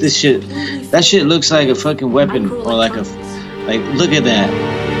shit. Like this shit, that shit looks like a fucking weapon or like a, like look at that.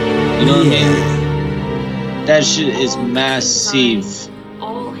 You know what I mean? That shit is massive.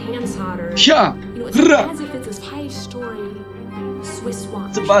 all hand soldered. Yeah. You know, it's like as if it's a 5-story Swiss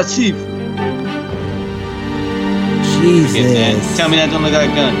watch. It's massive. Jesus. Tell me that don't look like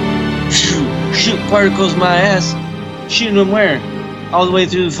a gun. Shoot particles my ass. Shooting them where? All the way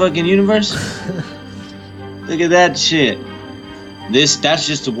through the fucking universe? Look at that shit. That's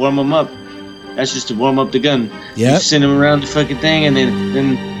just to warm them up. That's just to warm up the gun. Yep. You send them around the fucking thing and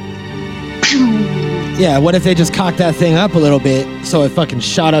then Yeah, what if they just cocked that thing up a little bit so it fucking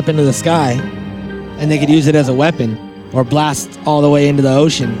shot up into the sky and they could use it as a weapon or blast all the way into the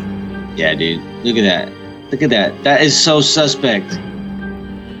ocean? yeah, dude. Look at that. Look at that. That is so suspect.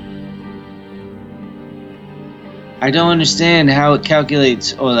 I don't understand how it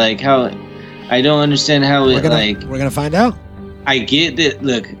calculates or like how I don't understand how it We're gonna find out. I get that.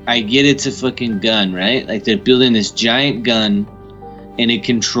 Look, I get it's a fucking gun, right? Like they're building this giant gun in a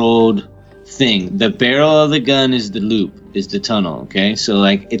controlled thing. The barrel of the gun is the loop, is the tunnel. Okay, so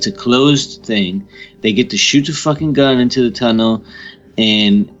like it's a closed thing. They get to shoot the fucking gun into the tunnel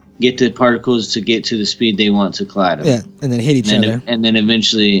and get the particles to get to the speed they want to collide them. Yeah, and then hit each other. And then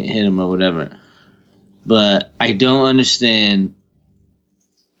eventually hit them or whatever. But I don't understand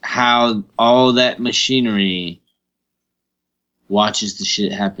how all that machinery watches the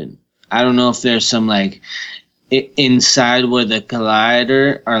shit happen. I don't know if there's some like inside where the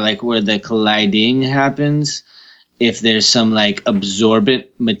collider or like where the colliding happens, if there's some like absorbent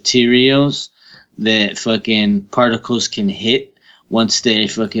materials that fucking particles can hit once they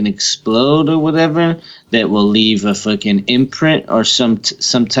fucking explode or whatever, that will leave a fucking imprint or some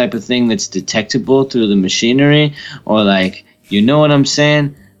type of thing that's detectable through the machinery, or like, you know what I'm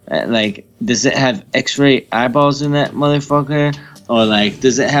saying? Like, does it have X-ray eyeballs in that motherfucker? Or like,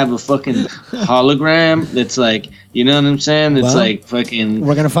 does it have a fucking hologram that's like, you know what I'm saying? That's Well, like fucking.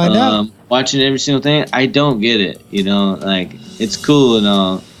 we're gonna find out. Watching every single thing, I don't get it. You know, like it's cool and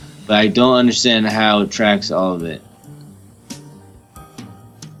all, but I don't understand how it tracks all of it.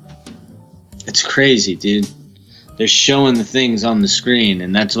 It's crazy, dude. They're showing the things on the screen,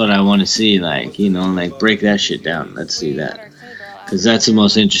 and that's what I want to see. Like, you know, like break that shit down. Let's see that, because that's the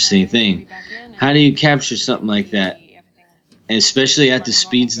most interesting thing. How do you capture something like that, and especially at the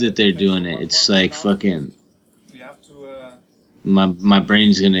speeds that they're doing it? It's like fucking. My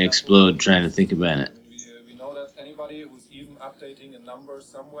brain's gonna explode trying to think about it. We know that anybody who's even updating a number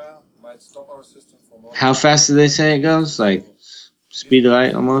somewhere might stop our system for more. How fast do they say it goes? Like speed of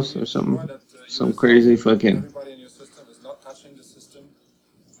light almost, or something? Some crazy fucking. Everybody in your system is not touching the system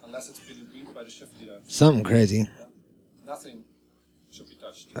unless it's been agreed by the shift leader. Something crazy. Nothing should be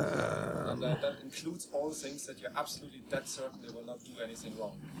touched. And that includes all things that you're absolutely dead certain they will not do anything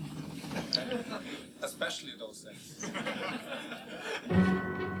wrong. And especially those things.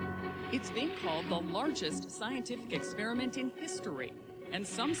 It's being called the largest scientific experiment in history, and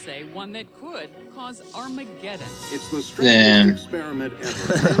some say one that could cause Armageddon. It's the Damn. strangest experiment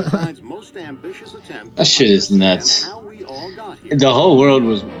ever. Mankind's most ambitious attempt. That shit is nuts. The whole world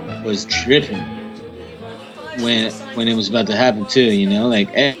was tripping when it was about to happen too. You know, like.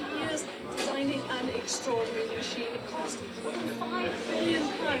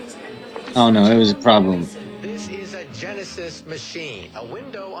 Oh no, it was a problem. This is a Genesis machine, a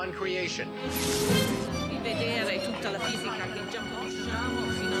window on creation.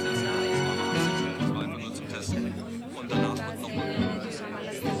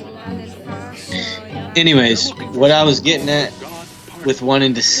 Anyways, what I was getting at with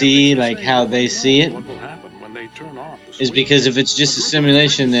wanting to see like how they see it is because if it's just a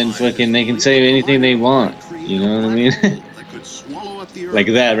simulation, then fucking they can say anything they want. You know what I mean? Like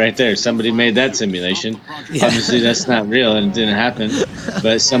that right there. Somebody made that simulation. Yeah. Obviously that's not real and it didn't happen,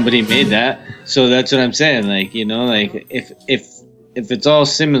 but somebody made that. So that's what I'm saying. Like, you know, like if it's all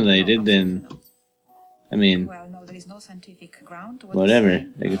simulated, then I mean, Well, no, there is no scientific ground to what whatever.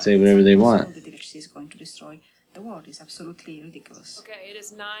 They can say whatever they want. The electricity is going to destroy the world is absolutely ridiculous. Okay, it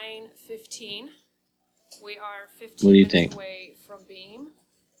is 9:15. We are 15 What do you minutes think? away from Beam.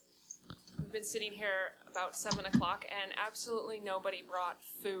 We've been sitting here about 7 o'clock, and absolutely nobody brought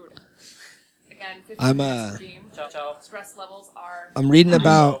food. Again, 15 I'm, minutes to Beam. Stress levels are. I'm reading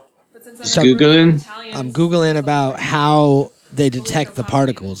about. But since Just Googling? I'm Googling about how they detect the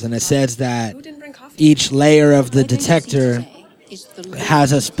particles, and it says that each layer of the detector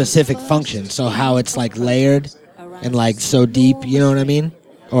has a specific function. So how it's like layered and like so deep, you know what I mean?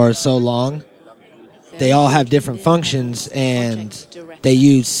 Or so long. They all have different functions, and they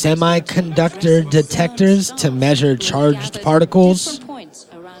use semiconductor detectors to measure charged particles.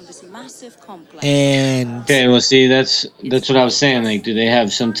 And okay, well, see, that's what I was saying. Like, do they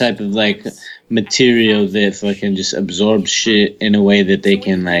have some type of like material that fucking just absorbs shit in a way that they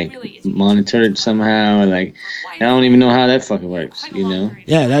can like monitor it somehow? Or, like, I don't even know how that fucking works. You know?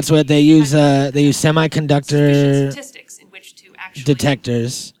 Yeah, that's what they use. They use semiconductor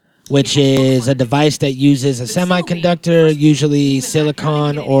detectors, which is a device that uses a semiconductor, usually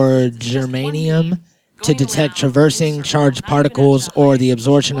silicon or germanium, to detect traversing charged particles or the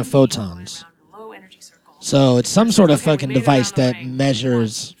absorption of photons. So it's some sort of fucking device that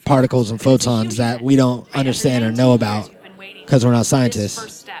measures particles and photons that we don't understand or know about because we're not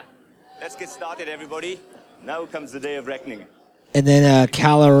scientists. Let's get started, everybody. Now comes the day of reckoning. And then a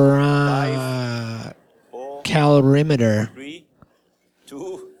calorimeter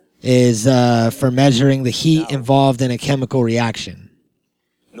is for measuring the heat involved in a chemical reaction.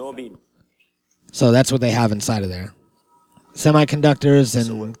 No beam. So that's what they have inside of there. Semiconductors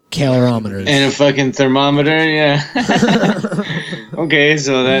and calorimeters. And a fucking thermometer, yeah. Okay,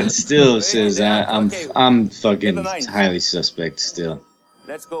 so that still says I'm fucking highly suspect still.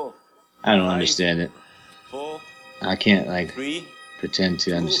 Let's go. I don't understand it. 4, I can't like 3, pretend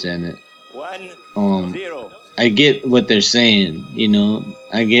to understand it. 1, 0. I get what they're saying, you know.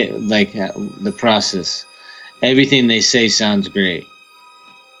 I get like the process. Everything they say sounds great.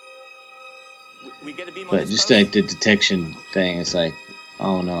 But just like the detection thing, it's like,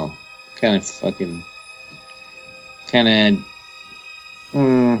 oh no, kind of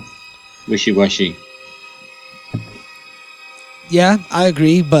wishy-washy. Yeah, I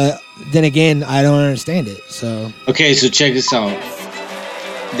agree, but then again, I don't understand it. So okay, so check this out.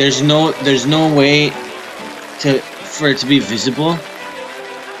 There's no way for it to be visible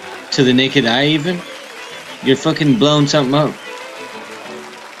to the naked eye. Even you're fucking blowing something up.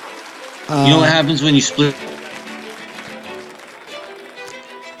 You know what happens when you split?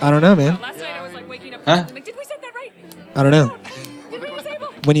 I don't know, man. Huh? I don't know.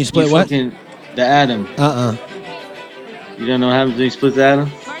 When you split what? The atom. You don't know what happens when you split the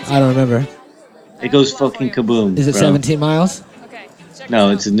atom? I don't remember. It goes fucking kaboom. Is it bro. 17 miles?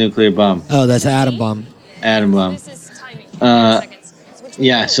 No, it's a nuclear bomb. Oh, that's an atom bomb. Atom bomb.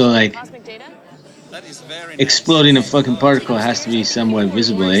 Yeah, so like exploding a fucking particle has to be somewhat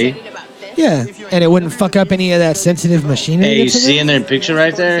visible, eh? Yeah, and it wouldn't fuck up any of that sensitive machinery. Hey, you see in their picture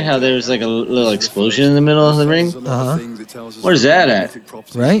right there how there's like a little explosion in the middle of the ring? Where's that at?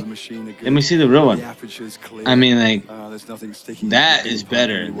 Right? Let me see the real one. I mean, like, that is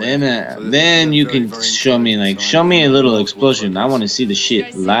better. Then you can show me a little explosion. I want to see the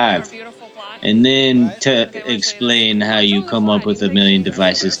shit live. And then to explain how you come up with a million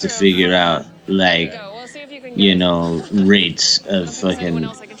devices to figure out, like, you know, rates of fucking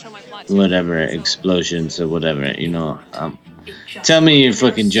whatever explosions or whatever, you know. Tell me your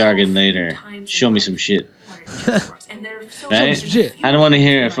fucking jargon later. Show me some shit. Right? I don't want to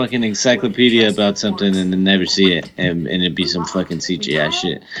hear a fucking encyclopedia about something and then never see it and it be some fucking CGI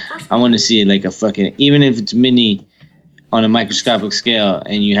shit. I want to see it like a fucking, even if it's mini on a microscopic scale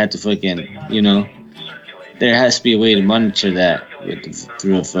and you have to fucking, you know, there has to be a way to monitor that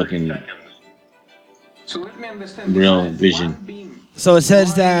through a fucking real vision. So it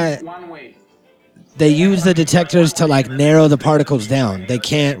says that they use the detectors to like narrow the particles down. They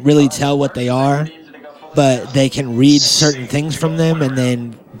can't really tell what they are, but they can read certain things from them, and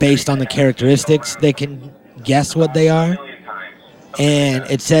then based on the characteristics, they can guess what they are. And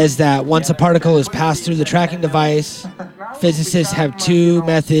it says that once a particle is passed through the tracking device, physicists have two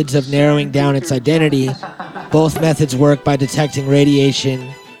methods of narrowing down its identity. Both methods work by detecting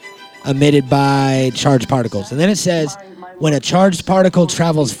radiation emitted by charged particles. And then it says, when a charged particle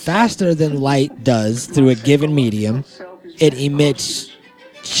travels faster than light does through a given medium, it emits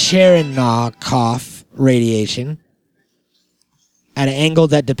Cherenkov radiation at an angle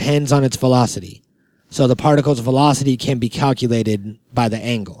that depends on its velocity. So the particle's velocity can be calculated by the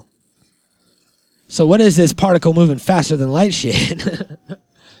angle. So what is this particle moving faster than light shit?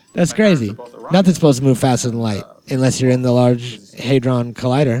 That's crazy. Nothing's supposed to move faster than light unless you're in the Large Hadron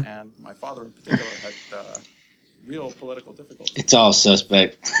Collider. And my father in particular had real political difficulties. It's all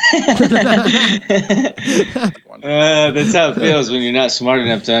suspect. That's how it feels when you're not smart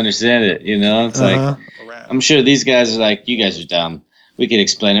enough to understand it, you know? It's like, I'm sure these guys are like, you guys are dumb. We could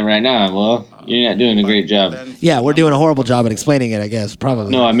explain it right now. Well, you're not doing a great job. Yeah, we're doing a horrible job at explaining it, I guess,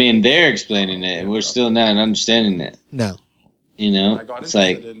 probably. No, I mean, they're explaining it, and we're still not understanding it. No. You know, I got it's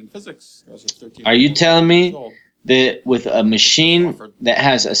like, interested in physics. I was 13 are you years telling me old. that with a machine that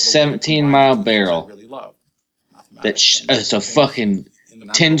has a 17-mile barrel, it's a fucking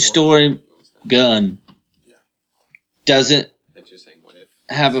 10-story gun, doesn't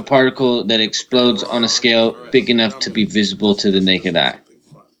have a particle that explodes on a scale big enough to be visible to the naked eye?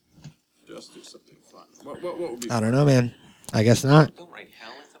 I don't know, man. I guess not.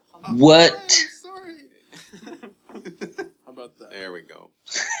 What? There we go.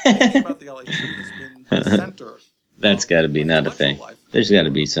 That's got to be not a thing. There's got to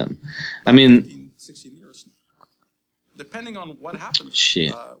be something. I mean, 16 years. Depending on what happens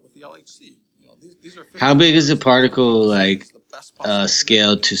shit. With the LHC. You know, these are How big is a particle like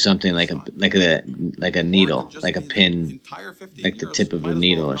scaled to something like a needle, like a pin, like the tip of a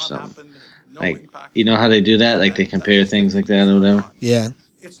needle or something? Like, you know how they do that? Like they compare things like that or whatever? Yeah.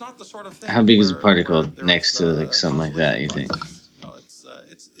 How big is a particle next to like something like that, you think?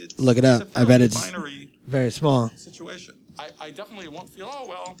 Look it up. I bet it's very small. Situation. I definitely won't feel, oh,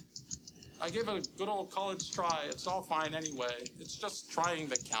 well, I gave it a good old college try. It's all fine anyway. It's just trying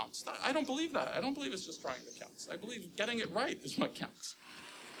that counts. I don't believe that. I don't believe it's just trying that counts. I believe getting it right is what counts.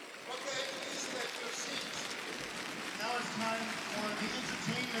 Okay, please take your seats. Now it's time for the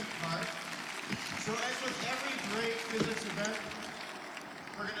entertainment part. So as with every great physics event,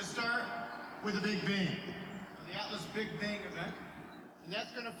 we're going to start with a Big Bang. The Atlas Big Bang event. And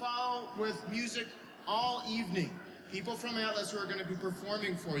that's going to follow with music all evening. People from Atlas who are going to be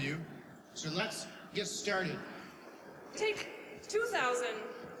performing for you. So let's get started. Take 2,000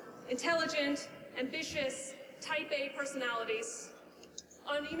 intelligent, ambitious, type A personalities.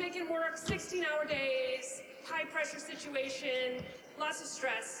 You make them work 16-hour days, high-pressure situation, lots of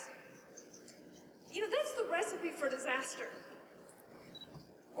stress. You know, that's the recipe for disaster.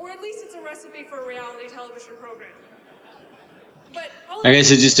 Or at least it's a recipe for a reality television program. But I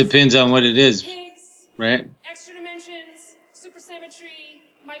guess it just depends on what it is, right? extra dimensions, supersymmetry,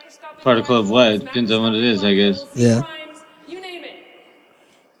 microscopic Particle of what? It depends on what it is, I guess. Yeah. you name it.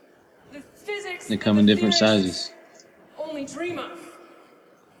 The physics They come in different sizes. only dream of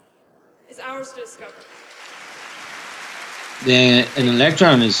is ours to discover. Then an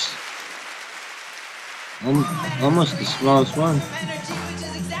electron is almost the smallest one.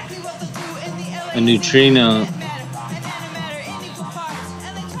 A neutrino.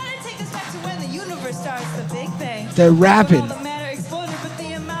 They're rapping.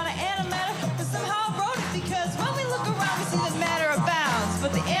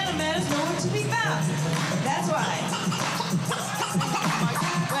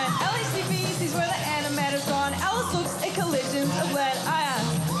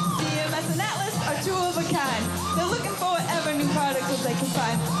 They can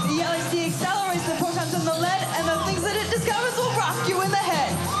find. The LHC accelerates the protons in the lead, and the things that it discovers will rock you in the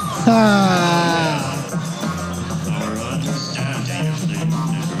head.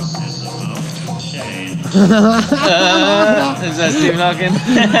 Is that Stephen Hawking?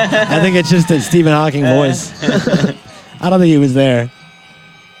 I think it's just a Stephen Hawking voice. I don't think he was there.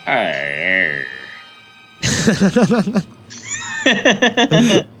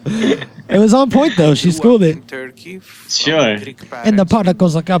 It was on point though. She schooled it. Sure. And the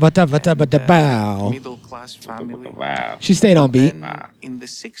particles are bow. Middle class family. Wow. She stayed on beat. In the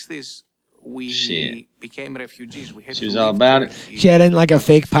 60s, we became refugees. We had She was to all leave about it. Turkey. She had in like a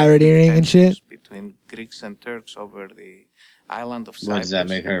fake pirate earring and shit. Between Greeks and Turks over the island of Cyprus. What, does that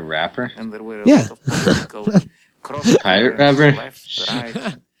make her a rapper? And there were a Yeah. lot of political Pirate rapper? left,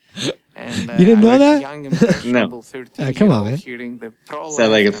 right. And, You didn't know that? young, impressionable 13-year-old Come on, man. hearing the Is that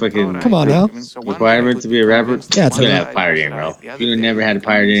like a fucking Come on now. requirement to be a rapper? Yeah, it's you a- don't have pirate earring, bro. If you never had a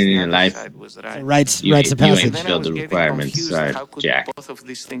pirate earring in your life, Rites you of ain't passage. fulfilled the requirements. Sorry, How could Jack. both of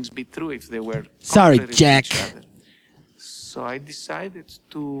these things be true if they were Sorry, contrary to Jack. each other? So I decided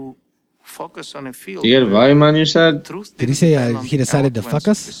to focus on a field. You got a where volume on your side? truth Did he didn't say depend on he the decided to eloquence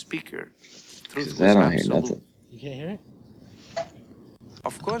fuck of the us? speaker. Truth Because was I don't hear absolute. nothing. You can't hear it?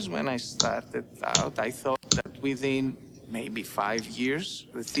 Of course, when I started out, I thought that within maybe 5 years,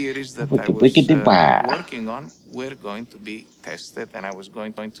 the theories that I was working on were going to be tested, and I was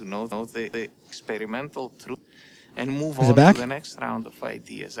going to know the experimental truth and move Is it on back? to the next round of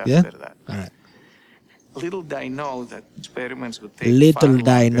ideas Yeah? after that. All right. Little did I know that experiments would take Little far did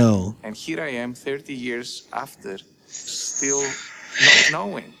I longer, know. and here I am 30 years after, still not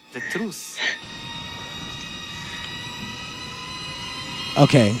knowing the truth.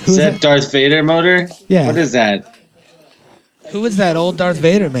 Okay. Is that Darth Vader motor? Yeah. What is that? Who is that old Darth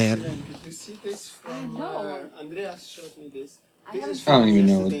Vader man? Did you see this from Andreas showed me this. I don't even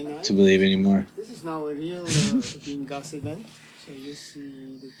know what to believe anymore. This is now a real being gas event. So you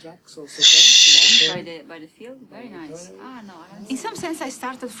see the tracks also by the field. Very nice. In some sense, I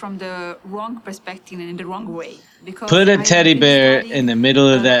started from the wrong perspective and in the wrong way. Because Put a teddy bear in the middle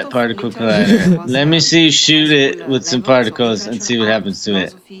of that particle collider. Let me see you shoot it with some particles and see what happens to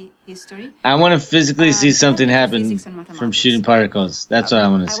it. I want to physically see something happen from shooting particles. That's what I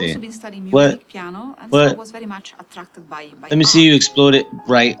want to see. What? Let me see you explode it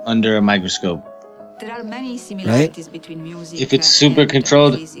right under a microscope. There are many similarities between music. If it's super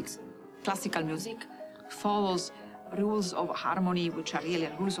controlled. Physics. Classical music follows rules of harmony, which are really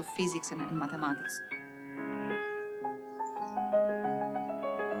rules of physics and mathematics.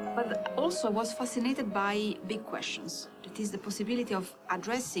 But also, I was fascinated by big questions. That is the possibility of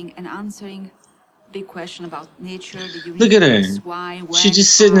addressing and answering big questions about nature, the universe, Look at her. why, when, She's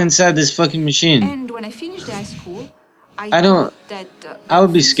just sitting inside this fucking machine. And when I finished high school, I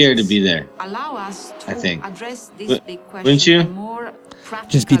would be scared to be there. Allow us to I think. address these big questions Wouldn't you? in a more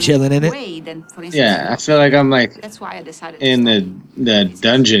Just be chilling in it. way than, for instance, Yeah, I feel like I'm like that's why I decided in the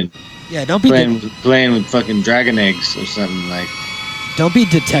dungeon. Yeah, don't be playing with fucking dragon eggs or something like. Don't be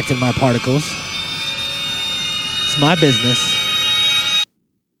detecting my particles. It's my business.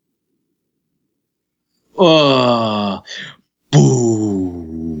 Oh,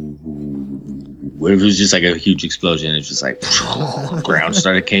 boo! What if it was just like a huge explosion? It's just like ground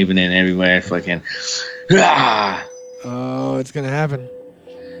started caving in everywhere. Fucking. Ah! Oh, it's gonna happen.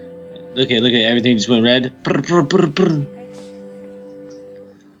 Look at everything just went red. Brr, brr, brr, brr.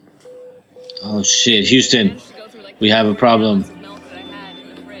 Oh shit, Houston, we have a problem.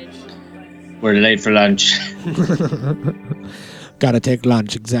 We're late for lunch. Gotta take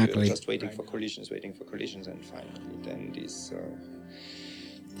lunch, exactly. Just waiting for collisions, and finally then this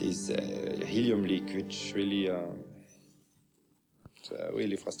helium leak, which really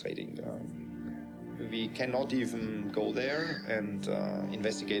really frustrating. We cannot even go there and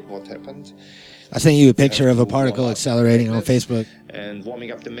investigate what happened. I sent you a picture of a particle accelerating on Facebook. And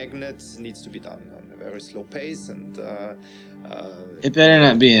warming up the magnets needs to be done on a very slow pace, and It better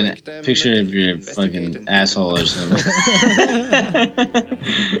not be a picture of your fucking asshole or something.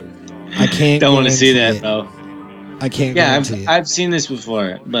 I can't. Don't want to see that though. I can't. Yeah, I've seen this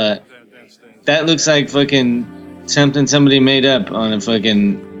before, but that looks like fucking something somebody made up on a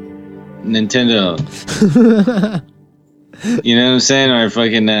fucking Nintendo. You know what I'm saying? Or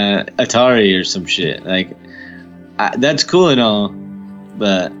fucking Atari or some shit. Like, that's cool and all,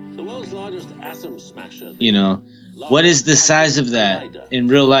 but The world's largest atom smasher. you know, what is the size of that in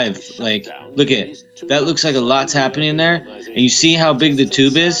real life? Like, look at that. Looks like a lot's happening there, and you see how big the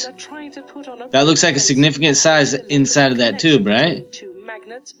tube is. That looks like a significant size inside of that tube, right?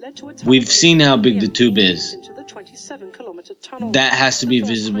 We've seen how big the tube is. That has to be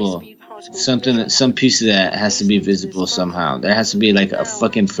visible. Some piece of that has to be visible somehow. There has to be like a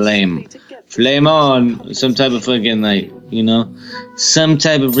fucking flame on, some type of fucking, like, you know, some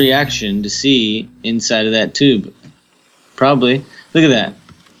type of reaction to see inside of that tube. Probably. Look at that.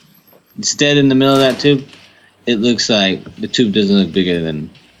 It's dead in the middle of that tube. It looks like the tube doesn't look bigger than,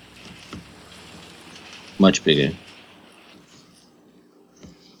 much bigger.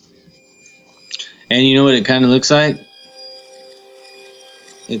 And you know what it kind of looks like?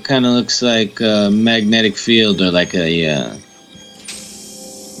 It kind of looks like a magnetic field, or like a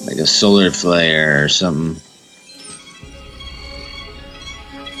solar flare or something.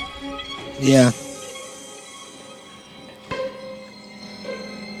 Yeah.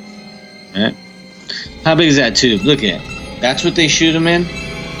 Alright. How big is that tube? Look at it. That's what they shoot them in?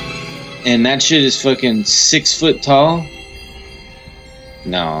 And that shit is fucking 6 foot tall?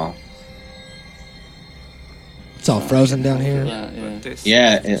 No. It's all frozen down here.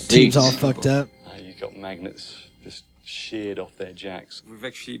 Yeah, it Tube's leaks. all fucked up. You've got magnets just sheared off their jacks. We've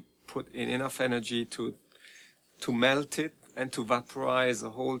actually put in enough energy to melt it and to vaporize the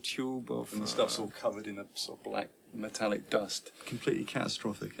whole tube of... And the stuff's all covered in a sort of black metallic dust. Completely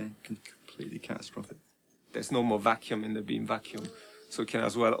catastrophic, eh? Completely catastrophic. There's no more vacuum in the beam vacuum. So we can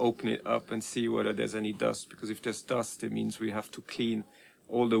as well open it up and see whether there's any dust. Because if there's dust, it means we have to clean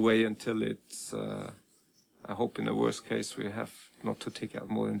all the way until it's... I hope in the worst case we have not to take out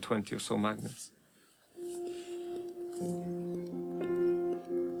more than 20 or so magnets.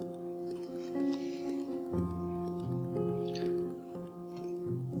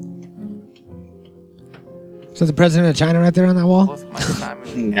 So the president of China right there on that wall?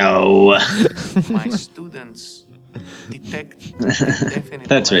 No. My students detect definite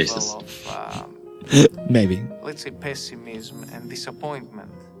That's level racist. of, Maybe. let's say, pessimism and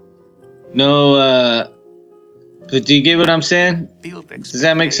disappointment. No But do you get what I'm saying? Does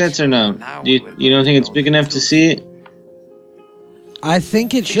that make sense or no? You don't think it's big enough to see it? I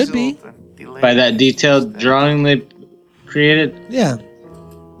think it should be. By that detailed drawing they created? Yeah.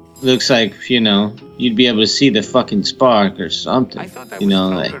 Looks like, you'd be able to see the fucking spark or something.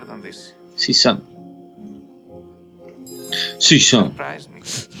 Like, see something. See something.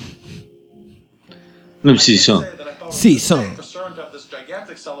 Let me see something. See something. Concerned to have this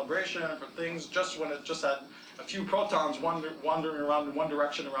gigantic celebration for things just when it just had a few protons wandering around in one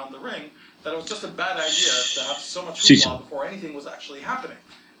direction around the ring, that it was just a bad idea to have so much hoopla before anything was actually happening.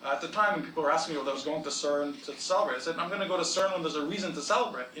 At the time, when people were asking me whether I was going to CERN to celebrate, I said, I'm going to go to CERN when there's a reason to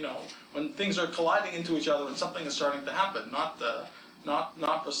celebrate, when things are colliding into each other and something is starting to happen, not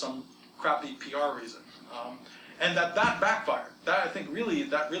for some crappy PR reason. And that backfired. That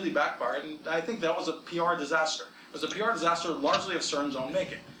really backfired, and I think that was a PR disaster. It was a PR disaster largely of CERN's own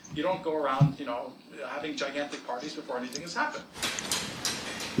making. You don't go around, having gigantic parties before anything has happened.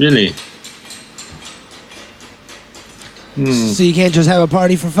 Really? So you can't just have a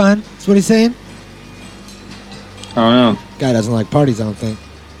party for fun? That's what he's saying? I don't know. Guy doesn't like parties, I don't think.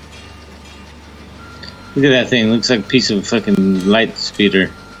 Look at that thing. Looks like a piece of fucking land speeder.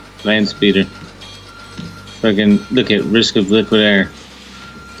 Fucking, look at risk of liquid air.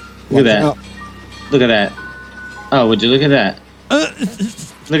 Look at that. Look at that. Oh, would you look at that?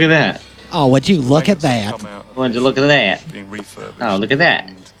 Look at that. Oh, would you look at that? Would you look at that? Being refurbished. Oh, look at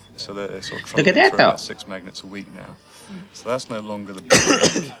that. So they're sort of Look at that, though. 6 magnets a week now. So that's no longer the big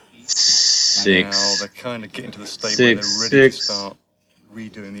 6. Now they're kind of getting to the state where they're ready to start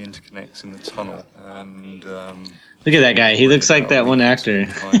redoing the interconnects in the tunnel. And look at that guy. He looks like that one actor.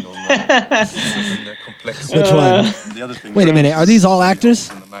 Which one? Wait a minute. Are these all actors?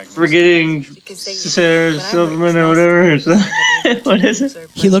 Forgetting Sarah Silverman or whatever. What is it?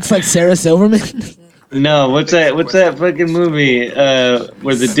 He looks like Sarah Silverman? No, what's that fucking movie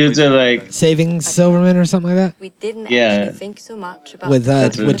where the dudes are like Saving Silverman or something like that? We didn't Yeah. actually think so much about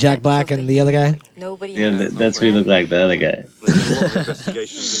With Jack Black and the other guy? Nobody Yeah, that's who he looked like, the other guy. There's a lot of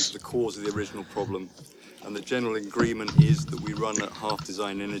investigations into the cause of the original problem, and the general agreement is that we run at half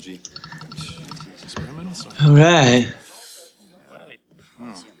design energy. All right.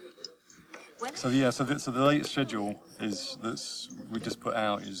 So yeah, so the latest schedule is we just put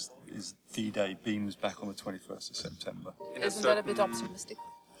out is D-Day beams back on the 21st of September. Isn't that a bit optimistic?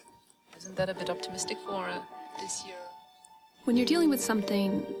 Isn't that a bit optimistic for this year? When you're dealing with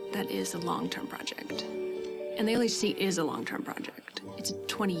something that is a long-term project, and the LHC is a long-term project, it's a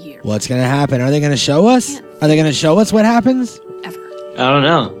 20-year. What's going to happen? Are they going to show us? Are they going to show us what happens? I don't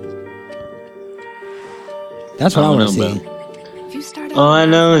know. That's what I want to know, see. bro. All I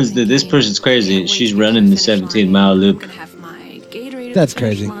know is that this person's crazy. She's running the 17-mile loop. That's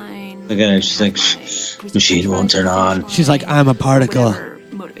crazy. Look at her. She's like, machine won't turn on. She's like, I'm a particle.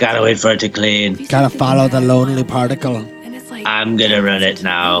 Gotta wait for it to clean. Gotta follow the lonely particle. I'm gonna run it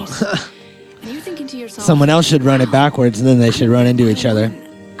now. Someone else should run it backwards, and then they should run into each other.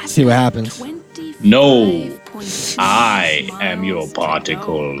 See what happens. No, I am your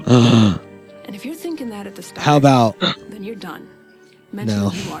particle. And if you're thinking that at the start, How about... then you're done.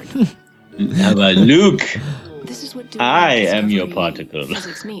 No. You are done. How about Luke? This is what doing I am your discovery particle.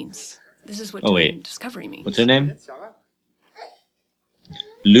 Physics means. This is what Oh, doing wait. discovery means. What's her name?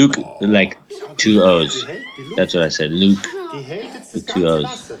 Luke, like 2 O's. That's what I said. Luke with 2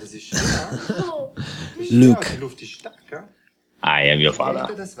 O's. Luke. I am your father.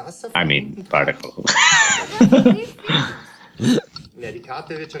 I mean, particle.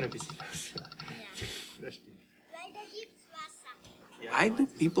 Why do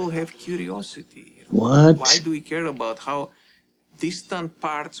people have curiosity? What? Why do we care about how distant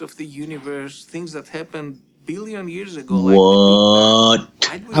parts of the universe, things that happened billion years ago? What?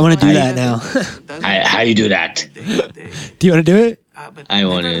 I want to do that now. How do you do that? Do you want to do it? I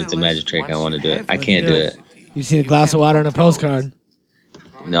want to. It's a magic trick. I want to do it. I can't do it. You see a glass of water on a postcard.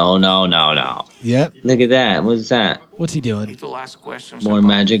 No. Yep. Look at that. What's that? What's he doing? People ask questions More about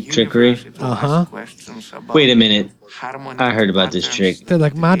magic the trickery? universe, people ask questions about Wait a minute. harmony, I heard about this trick. They're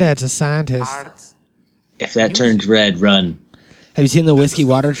like, my dad's a scientist. If that turns red, run. Have you seen the whiskey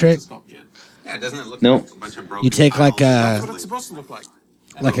water trick? Yeah, doesn't it look Nope. like a bunch of broken You take like That's what a it's supposed to look like.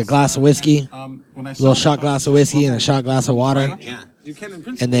 glass of whiskey, When I little saw shot glass of whiskey and a shot glass of water, Yeah. You can in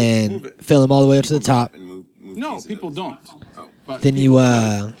principle and then move it. fill them all the way up to the top. No, people don't. But Then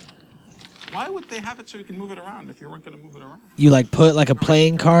why would they have it so you can move it around if you weren't going to move it around? you like put like a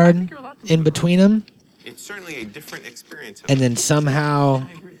playing card in between them, It's certainly a different experience. and then somehow,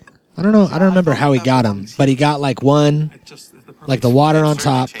 I don't know, I don't remember how he got them, but he got like one, like the water on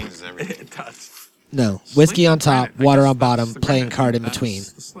top, It does. No, whiskey on top, water on bottom, playing card in between.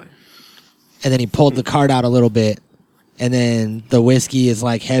 And then he pulled the card out a little bit, and then the whiskey is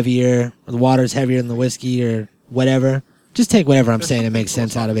like heavier, the water's heavier than the whiskey or whatever. Just take whatever I'm saying and make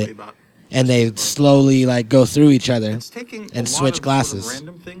sense out of it. And they slowly like go through each other and switch glasses.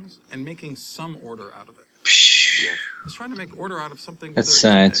 Random things and making some order out of it. It's trying to make order out of something. That's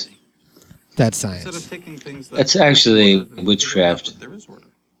science. That's science. Instead of taking things that That's actually witchcraft. there is order.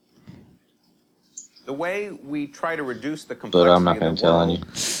 The way we try to reduce the But complexity I'm not going of to the tell on world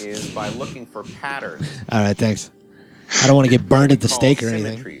you. is by looking for patterns. All right, thanks. I don't want to get burned at the stake or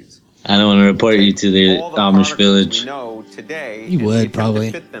anything. I don't want to report you to the Amish village. No, today You would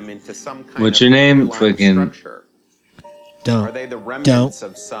probably. fit them into some kind What's of your name? organized Fucking. structure. Don't. Are they the remnants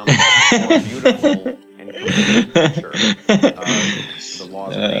of some more beautiful and creative nature of the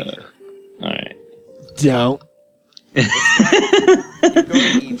laws of nature? All right. Don't. You go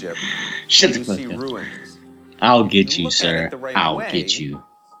to Egypt, Shut the you fuck see up. ruins. I'll get you, look at sir. it the right I'll way, get you.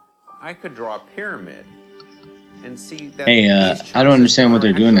 I could draw a pyramid and see that. Hey, these I don't understand what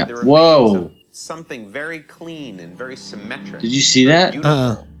they're doing now. actually the Whoa! remains of something very clean and very symmetric. Did you see that?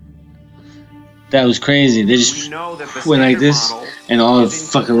 That was crazy. They just know that the went like standard this, model and all the is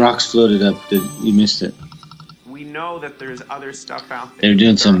fucking rocks floated up. You missed it. We know that there's other stuff out there. They were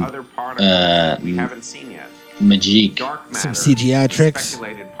doing There are some other particles that we haven't seen yet. magique. Dark Some matter, CGI tricks.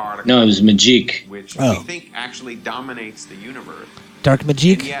 speculated particles, No, it was magique. which Oh. we think actually dominates the universe. Dark And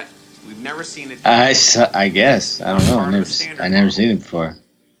magic? yet we've never seen it. I guess. I don't know. I never seen it before.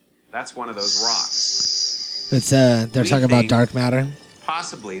 That's one of those rocks. It's they're talking about dark matter.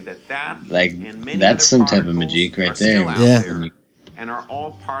 Possibly that Like and many that's other some type of particles magique are right there. still out Yeah. there and are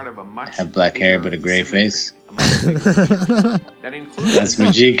all part of a much Have black hair bigger but a gray symmetry, face. a much bigger symmetry that includes That's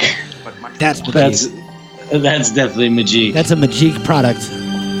magique. but much That's more. That's definitely magique. That's a magic product.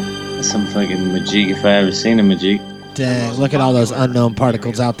 Some fucking magique if I ever seen a magique. Dang, look at all those unknown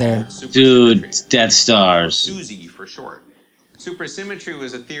particles out there. Dude, it's Death Stars. SUSY for short. Supersymmetry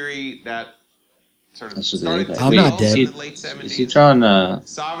was a theory that sort of That's what they started look to like. I'm not develop in dead. the late 70s. Is he drawing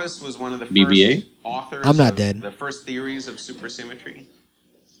Savas was one of the BB-8? first authors I'm not of dead. the first theories of supersymmetry.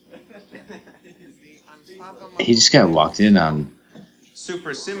 He just got walked in on.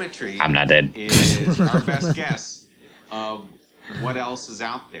 Supersymmetry I'm not dead. is our best guess of what else is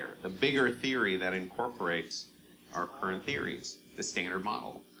out there. The bigger theory that incorporates our current theories, the standard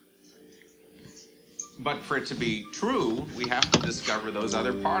model. But for it to be true, we have to discover those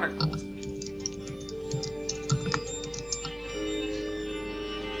other particles.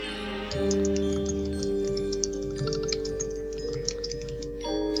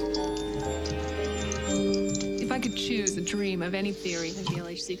 If I could choose a dream of any theory that the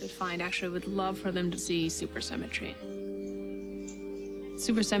LHC could find, actually, I would love for them to see supersymmetry.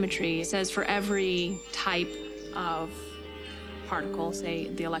 Supersymmetry says for every type of particle, say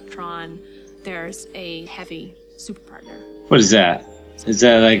the electron, there's a heavy superpartner. What is that? Is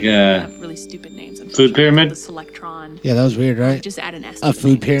that like They a have really stupid names. food pyramid? The selectron. Yeah, that was weird, right? Just add an S. A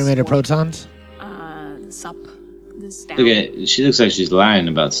food pyramid of protons? Sup. This down. Look at she looks like she's lying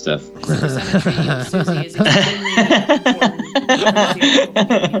about stuff. Supersymmetry of SUSY is extremely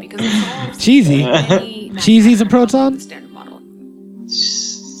important because it solves Cheesy. many Cheesy's a proton? standard model.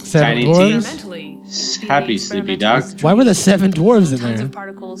 Seven Tiny dwarves? teeth. Happy sleepy dog. Why were the seven dwarves in there?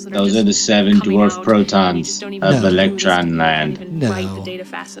 Particles that Those are the seven dwarf protons of No. Electron Land. even write the data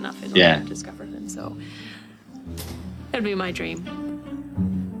fast enough in order Yeah. to discover them. So that'd be my dream.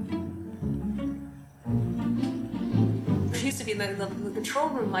 It used to be in the control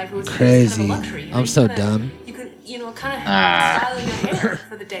room life. It was Crazy. kind of a luxury. I'm so dumb. You could, kind of Ah. style your hair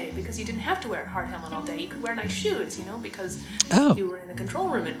for the day because you didn't have to wear a hard helmet all day. You could wear nice shoes, because Oh. you were in a control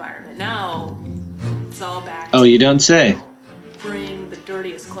room environment. Now it's all back. Oh, you don't say. Bring the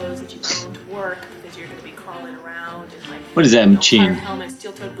dirtiest clothes that you own to work because you're going to be crawling around in What is that hard machine? helmet,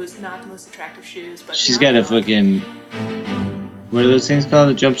 steel-toed boots, not the most attractive shoes, but She's got a fucking. What are those things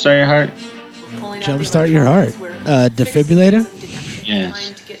called? To jumpstart your heart? Jumpstart your heart. Defibrillator? Yeah.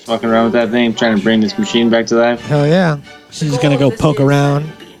 She's walking around with that thing, trying to bring this machine back to life. Hell yeah. She's just gonna go poke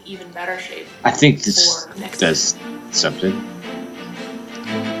around. even better shape. I think this does something.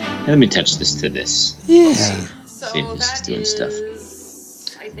 Let me touch this to this. Yeah. See if this is doing stuff.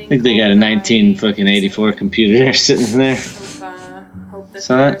 I think they got a 1984 computer there sitting there.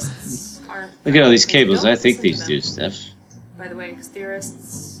 So look at all these cables. I think these do stuff. By the way, because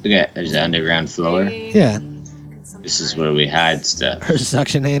theorists. Look at there's the underground floor. Yeah. This is where we hide stuff. Her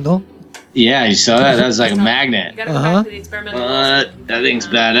suction handle. Yeah, you saw that? That was like a magnet. Uh-huh. What? That thing's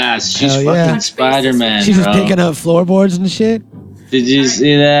badass. She's Hell fucking yeah. Spider-Man, She's just bro. picking up floorboards and shit. Did you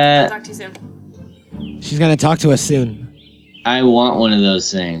see that? Talk to you soon. She's gonna talk to us soon. I want one of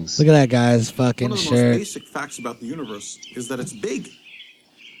those things. Look at that guy's One fucking of the most shirt. basic facts about the universe is that it's big.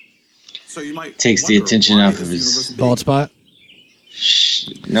 So you might Takes the wonder, attention why off is of the his universe big? Bald spot.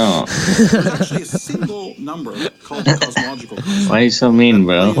 No. There's actually a single number called the cosmological constant. Why are you so mean,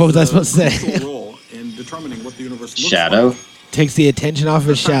 bro? What was I supposed to say? Crucial role in determining what the universe looks Shadow? like. Takes the attention off his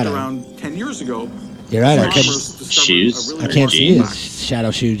In fact, shadow. around 10 years ago, You're right. I astronomers couldn't. discovered Shoes? a really I can't see remarkable his fact.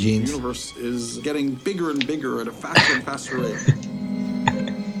 shadow shoe The jeans. universe is getting bigger and bigger at a faster and faster rate.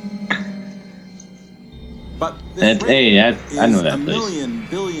 But this That, rate hey, I know is that a place. million,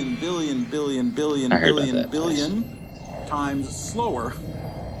 billion, I heard about that billion times slower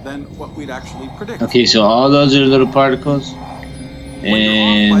than what we'd actually predict. Okay, so all those are little particles, By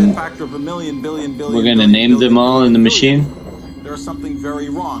a and factor of a million, billion, we're gonna name them all in the machine. there's something very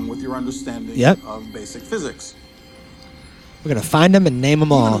wrong with your understanding Yep. of basic physics. We're gonna find them and name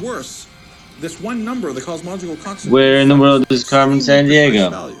them all. Even worse, this one number, the cosmological constant. Where in the world is Carmen extremely precise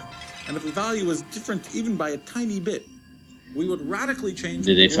Sandiego? value. And if the value was different even by a tiny bit, we would radically change.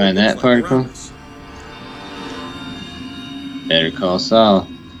 Did what they the find world that looks like particle? around us. Better call Saul.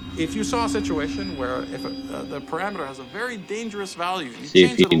 If you saw a situation where if the parameter has a very dangerous value, you See if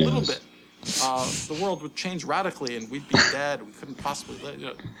change it he a little knows. bit, the world would change radically and we'd be dead. We couldn't possibly live.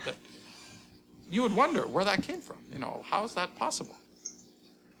 You would wonder where that came from. How is that possible?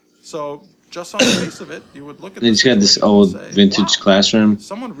 So just on the face of it, you would look at. They just got this old vintage classroom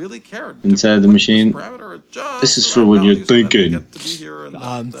Someone really cared. inside the machine. This is for when you're thinking.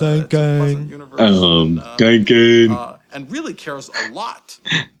 I'm thinking. Thinking. And really cares a lot.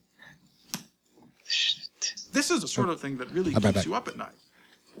 This is the sort of thing that really I'll be right keeps back. you up at night.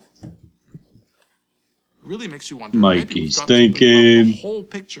 Really makes you wonder. Mikey's maybe we've got something about thinking. the whole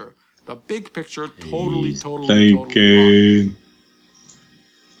picture, the big picture, totally wrong. Thinking.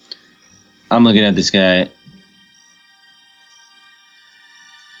 I'm looking at this guy,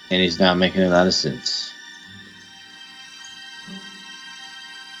 and he's not making a lot of sense.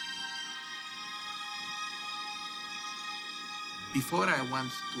 Before I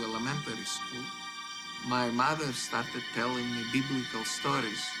went to elementary school, my mother started telling me biblical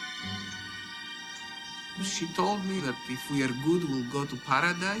stories. She told me that if we are good, we'll go to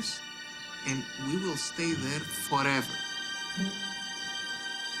paradise and we will stay there forever.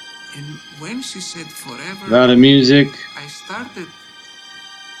 And when she said forever, A lot of music. I started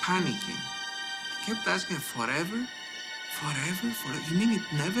panicking. I kept asking, forever? Forever? Forever? You mean it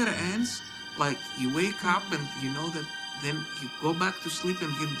never ends? Like you wake up and you know that then you go back to sleep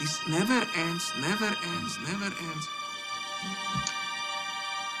and this never ends, never ends, never ends.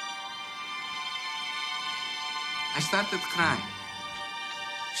 I started crying.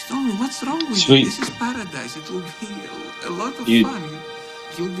 She told me, what's wrong with Sweet. you? This is paradise. It will be a lot of You- fun.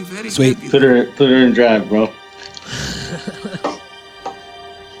 You'll be very Sweet. happy. Put her in drive, bro.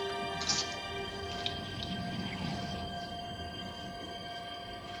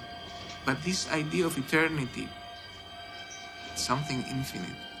 But this idea of eternity, something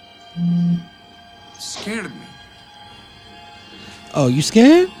infinite, scared me. Oh, you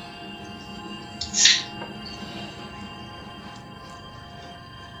scared?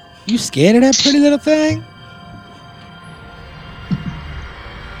 You scared of that pretty little thing?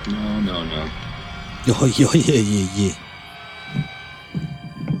 No. Oh, yeah.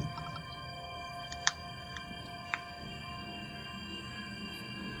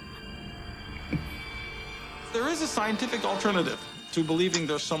 There is a scientific alternative to believing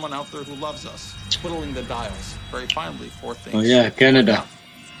there's someone out there who loves us, twiddling the dials very finely for things. Oh yeah, Canada.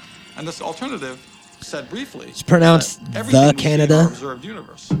 And this alternative, said briefly, It's pronounced that everything the we see in Canada. our observed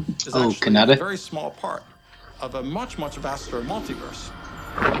universe is Oh, actually Canada? a very small part of a much, much vaster multiverse.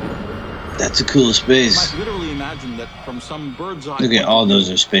 That's a cool You space. might literally imagine that from some bird's eye Look at point all of view, those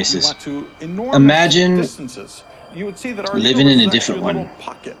are you spaces. went to enormous Imagine distances. You would see that our living in a universe is different actually one. little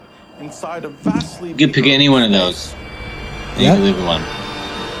pocket inside a vastly You could pick bigger any one of space. those. And Yeah. you can live in one.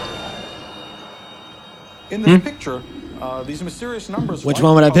 In this picture, these mysterious numbers. Which like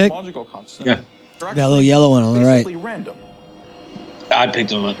one would the I pick? cosmological constant, Yeah. they're That little yellow one on the right. basically random. I picked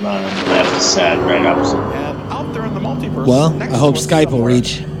the one on the left side, right opposite. And out there in the multiverse, Well, next I hope to us Skype will somewhere,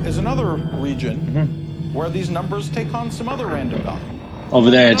 reach. is another region where these numbers take on some other random value.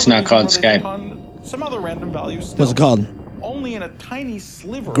 Over there, it's Another not called region where they take Skype. on some other random value still. What's it called? Only in a tiny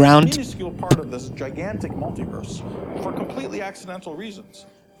sliver, Ground. minuscule part of this gigantic multiverse, for completely accidental reasons,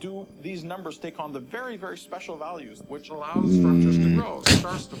 do these numbers take on the very, very special values which allows structures to grow,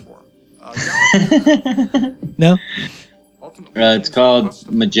 stars to form. No? It's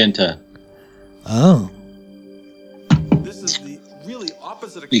called Magenta. Oh. This is the really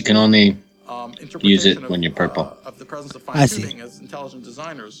opposite You can only use it interpretation when you're purple. Of the presence of I see. fine-tuning as intelligent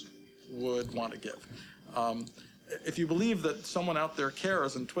designers would want to give. If you believe that someone out there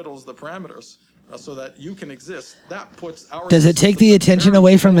cares and twiddles the parameters so that you can exist, that puts our... Does it take the attention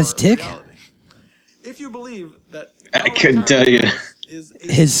away from his tick? If you believe that I couldn't tell you.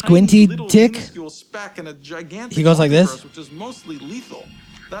 His squinty tick? speck in a gigantic He goes like this? multiverse, which is mostly lethal,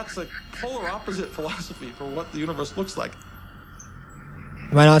 that's a polar opposite philosophy for what the universe looks like.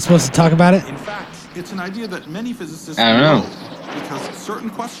 Am I not supposed to talk about it? In fact, it's an idea that many physicists I don't know. because certain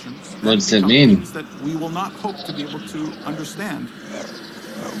questions What does it become mean? things that we will not hope to be able to understand.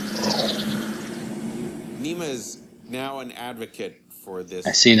 Nima is now an advocate for this.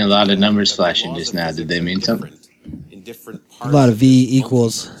 I seen a lot of numbers flashing just now. Did they mean something? In different A lot of V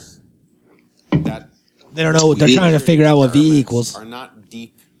equals. They don't know what they're trying to figure out what V equals. Are not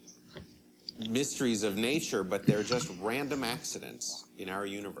deep mysteries of nature, but they're just random accidents in our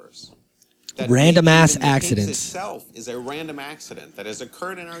universe. That Random ass even the case accidents. itself is a random accident that has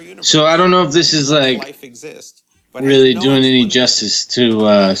occurred in our universe. So I don't know if this is like Life exists, but really doing any justice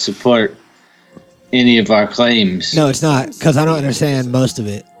to support any of our claims. No, it's not, because I don't understand most of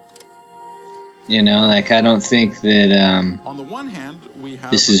it. You know, like I don't think that On the one hand, we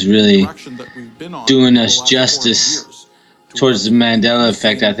have this is really direction that we've been on doing for the us last 40 justice years. towards the Mandela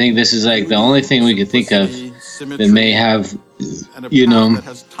effect. I think this is like the only thing we could think of that may have, you know,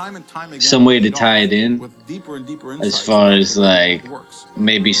 some way to tie it in as far as like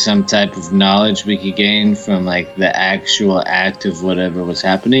maybe some type of knowledge we could gain from like the actual act of whatever was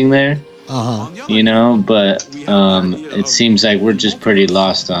happening there. You know, but it seems like we're just pretty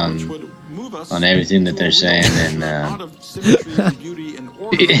lost on everything that they're saying, and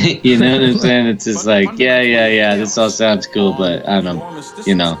you know what I'm saying? It's just like, yeah, this all sounds cool, but I don't know,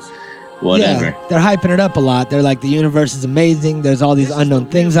 you know, whatever. Yeah, they're hyping it up a lot. They're like, the universe is amazing. There's all these unknown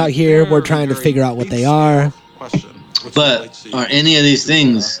things out here. We're trying to figure out what they are. But are any of these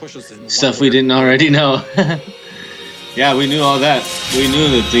things stuff we didn't already know? Yeah, we knew all that. We knew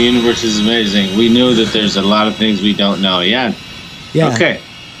that the universe is amazing. We knew that there's a lot of things we don't know. Yeah. Okay.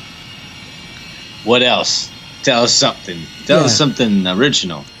 What else? Tell us something. Tell us something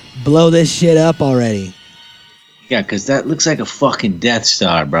original. Blow this shit up already. Yeah, because that looks like a fucking Death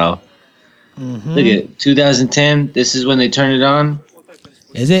Star, bro. Mhm. Look at it. 2010. This is when they turn it on.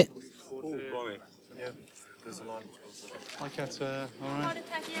 Is it?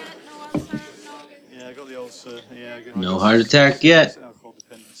 Yeah, I got the ulcer. Yeah, No heart attack yet.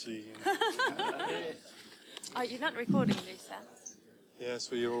 Oh, you're not recording this, huh? Yeah,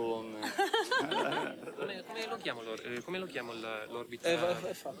 so you're all on there. Come lo chiamo l'orbita?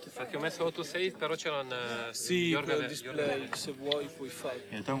 Perché ho messo autosave, però c'era un... Sì, quel display, se vuoi puoi fare.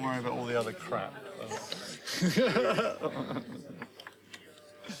 Yeah, don't worry about all the other crap.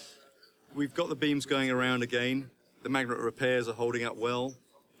 We've got the beams going around again. The magnet repairs are holding up well.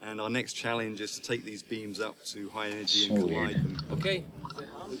 And our next challenge is to take these beams up to high energy and collide them. Okay.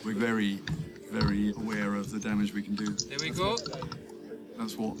 We're very, very aware of the damage we can do. There we go.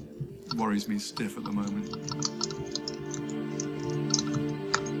 That's what worries me stiff at the moment.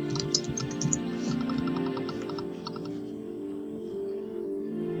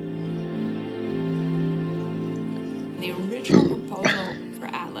 The original proposal for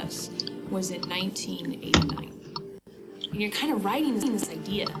Atlas was in 1989. And you're kind of writing this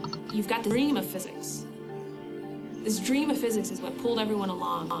idea. You've got the dream of physics. This dream of physics is what pulled everyone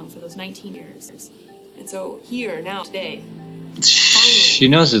along for those 19 years. And so here, now, today, She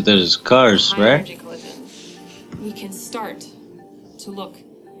knows that there's cars, high right? energy collision, we can start to look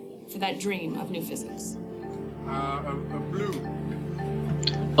for that dream of new physics.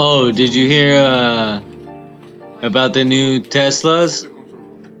 Oh, did you hear about the new Teslas?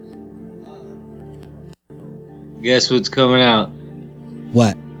 Guess what's coming out?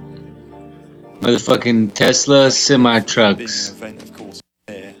 What? Motherfucking Tesla semi-trucks.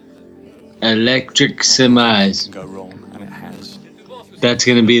 Electric semis. That's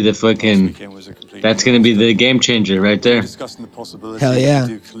gonna be the fucking... That's gonna be the game changer right there. Hell yeah.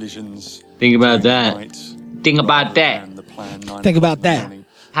 Think about that. Think about that. Think about that.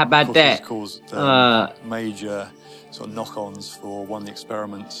 How about that? Major sort of knock-ons for one, the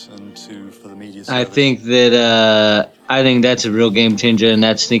experiments, and two, for the media I service. think that I think that's a real game changer, and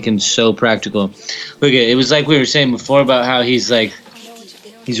that's thinking so practical. Look at it was like we were saying before about how he's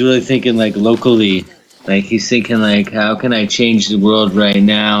really thinking like locally, like he's thinking like how can I change the world right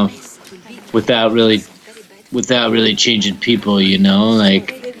now without really changing people, you know,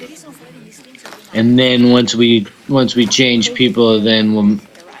 like. And then once we change people, then we'll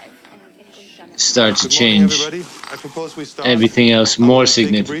start to change everything else more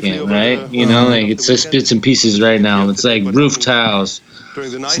significant, right? You know, like it's just bits and pieces right now. It's like roof tiles.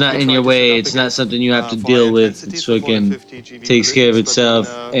 It's not in your way. It's not something you have to deal with. It's fucking takes care of itself,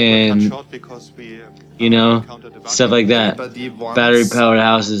 and you know, stuff like that. Battery powered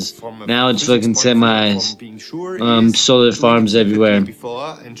houses. Now it's fucking semis. Solar farms everywhere.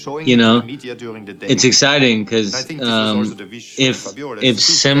 You know, it's exciting because if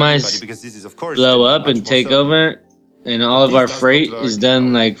semis blow up and take over, and all of our freight is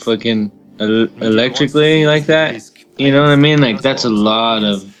done like fucking electrically like that, you know what I mean? Like that's a lot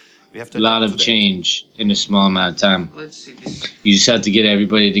of change in a small amount of time. You just have to get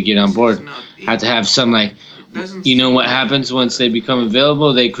everybody to get on board. Have to have some like, you know what happens once they become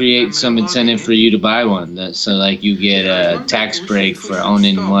available? They create some incentive for you to buy one. So like you get a tax break for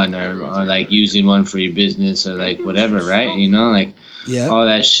owning one, or like using one for your business, or like whatever, right? You know, like all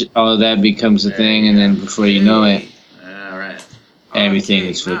that becomes a thing, and then before you know it, everything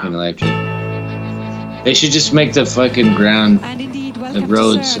is fucking electric. They should just make the fucking ground, the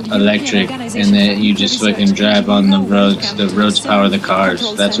roads electric, and then you just fucking drive on the roads. The roads power the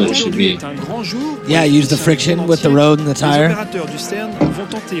cars. That's what it should be. Yeah, use the friction with the road and the tire.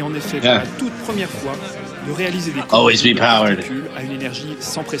 Yeah. Always be powered.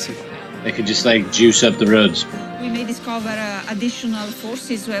 They could just like juice up the roads. We may discover additional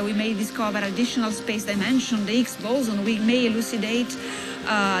forces, where we may discover additional space dimension, the Higgs boson. We may elucidate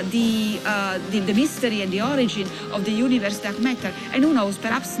the mystery and the origin of the universe dark matter. And who knows,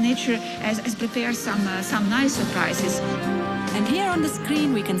 perhaps nature has prepared some nice surprises. And here on the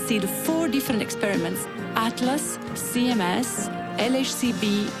screen we can see the 4 different experiments: ATLAS, CMS,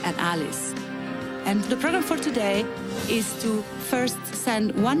 LHCb, and ALICE. And the program for today is to first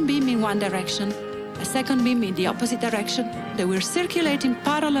send one beam in one direction, a second beam in the opposite direction. They will circulate in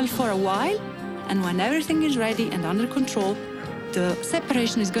parallel for a while, and when everything is ready and under control, the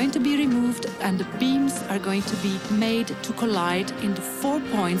separation is going to be removed and the beams are going to be made to collide in the 4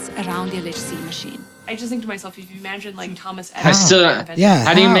 points around the LHC machine. I just think to myself, if you imagine like Thomas I still, Yeah,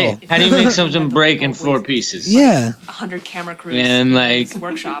 how do you make something break in 4 pieces? Yeah. 100 camera crews. And like,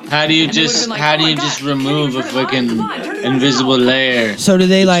 workshop. how do you And they would've just been like, how "Oh do my you God, just remove a fucking invisible layer? So do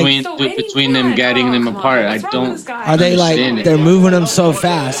they, like- between them, guiding them apart? I don't. Are they like, understand it. they're moving them so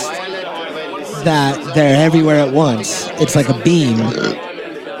fast that they're everywhere at once? It's like a beam.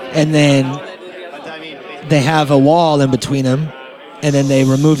 And then they have a wall in between them. And then they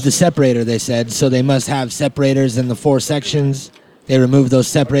remove the separator, they said. So they must have separators in the 4 sections. They remove those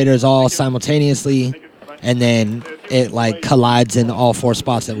separators all simultaneously. And then it like collides in all 4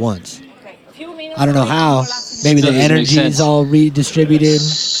 spots at once. I don't know how. Maybe Still the doesn't make energy sense. is all redistributed.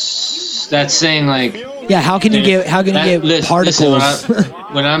 That's saying like. Yeah, how can you get particles?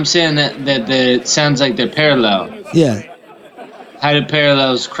 When I'm saying that it sounds like they're parallel. Yeah. How do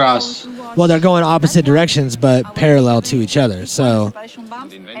parallels cross? Well, they're going opposite directions, but parallel to each other. So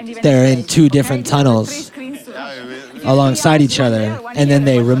they're in 2 different tunnels alongside each other, and then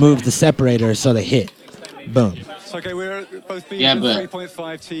they remove the separator so they hit. Boom. Yeah, but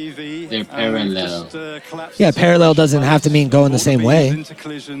they're parallel. Yeah, parallel doesn't have to mean going the same way.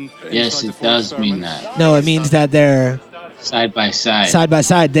 Yes, it does mean that. No, it means that they're Side by side. side by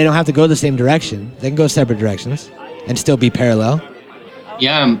side. They don't have to go the same direction. They can go separate directions and still be parallel.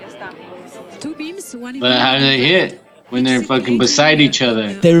 Yeah, but how do they hit when they're fucking beside each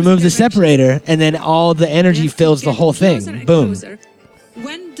other? They remove the separator, and then all the energy fills the whole thing. Boom.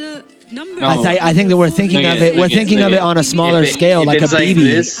 I think that we're thinking of it. We're thinking of it on a smaller scale, like a it's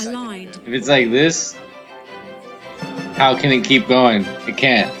BB. If it's like this, how can it keep going? It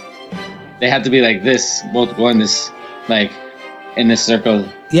can't. They have to be like this, both going this, like in this circle.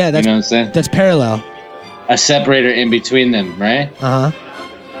 Yeah, that's you know what I'm saying? That's parallel. A separator in between them, right? Uh huh.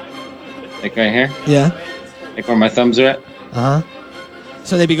 Like right here. Yeah. Like where my thumbs are at. Uh huh.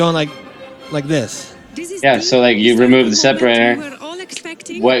 So they'd be going like this. Yeah. So like you remove the separator.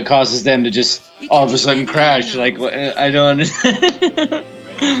 What causes them to just all of a sudden crash? Like what, I don't understand.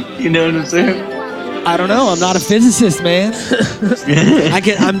 You know what I'm saying? I don't know. I'm not a physicist, man.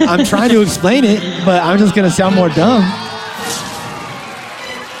 I'm trying to explain it, but I'm just gonna sound more dumb.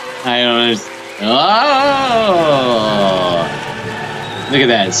 I don't understand. Oh! Look at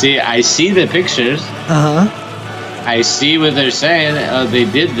that. See, I see the pictures. Uh huh. I see what they're saying. Oh, they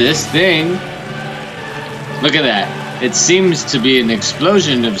did this thing. Look at that. It seems to be an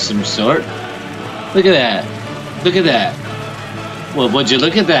explosion of some sort. Look at that. Look at that. Well, would you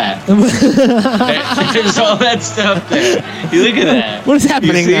look at that? There's all that stuff there. You look at that. What is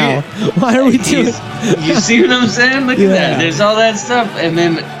happening You see now? it? Why are we doing? You see what I'm saying? Look at that. There's all that stuff, and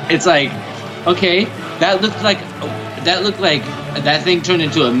then it's like, okay, that looked like that thing turned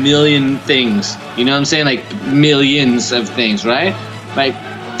into a million things. You know what I'm saying? Like millions of things, right? Like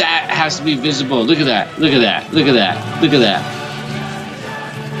that has to be visible. Look at that. Look at that. Look at that. Look at that.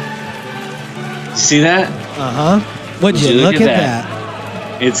 See that? Uh huh. Would you look at that?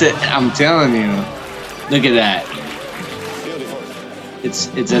 I'm telling you. Look at that. It's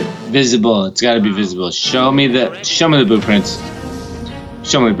a visible. It's got to be visible. Show me the blueprints. Show me the blueprints.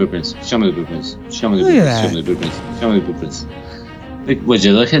 Show me the blueprints. Show me the blueprints. Show me the blueprints. Show me the blueprints. Would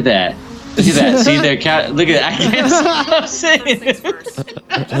you look at that? Look at that. See their cat. Look at that. I can't stop saying it.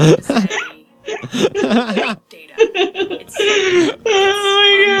 Oh my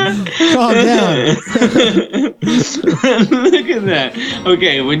god. Calm down. Look at that.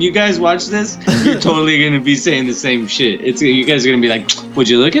 Okay, when you guys watch this, you're totally gonna be saying the same shit. You guys are gonna be like, would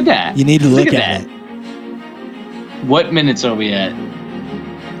you look at that? You need to look at it. What minutes are we at?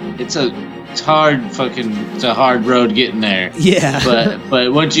 It's a hard road getting there. Yeah.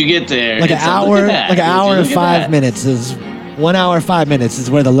 But once you get there, like an hour and 5 minutes is 1 hour 5 minutes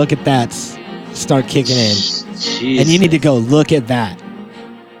is where the look at that's start kicking in. Jeez. And you need to go look at that.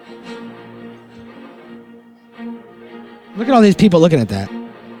 Look at all these people looking at that.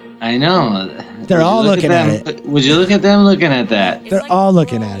 I know. They're all looking at it. Would you look at them looking at that? They're all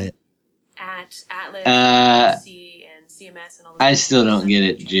looking at it. At Atlas, LHC, and CMS, and all I still don't get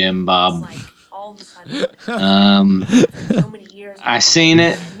it, Jim Bob. all of a sudden, I seen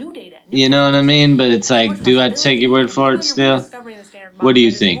it. You know what I mean? But it's like, do I take your word for it still? What do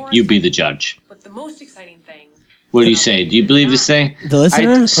you think? You be the judge. But the most exciting thing. What do you say? Do you believe this thing? The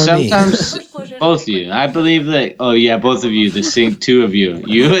listener or sometimes both of you. I believe that. Oh yeah, both of you. The two of you.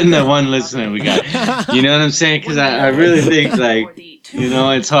 You and the one listener we got. You know what I'm saying? Because I really think like, you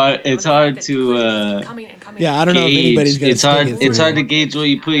know, it's hard. It's hard to. Yeah, I don't know if anybody's gonna. It's hard to gauge what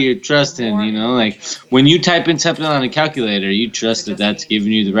you put your trust in. You know, like when you type in something on a calculator, you trust that that's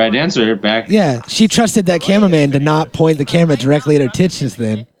giving you the right answer back. Yeah, she trusted that cameraman to not point the camera directly at her tits just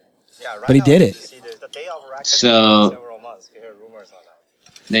then, but he did it. So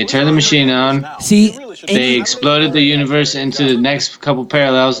they turned the machine on. See, they exploded the universe into the next couple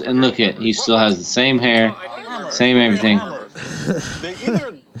parallels, and look at he still has the same hair, same everything.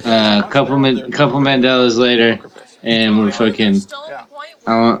 Couple Mandelas later, and we're fucking,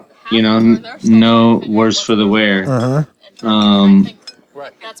 you know, no worse for the wear.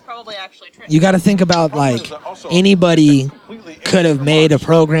 You got to think about like anybody could have made a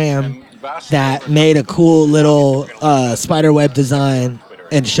program that made a cool little spiderweb design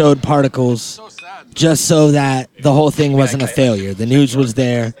and showed particles just so that the whole thing wasn't a failure. The news was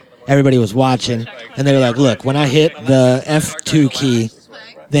there, everybody was watching, and they were like, look, when I hit the F2 key,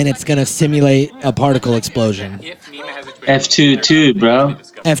 then it's going to simulate a particle explosion. F22, bro.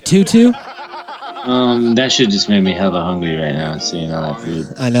 F22? That shit just made me hella hungry right now, seeing all that food.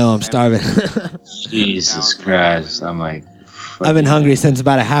 I know, I'm starving. Jesus Christ, I'm like... I've been hungry since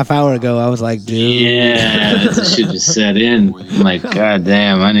about a half hour ago. I was like, dude. Yeah, that shit just set in. I'm like, god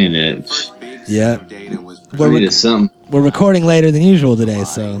damn, I need it. Yeah. We're recording later than usual today,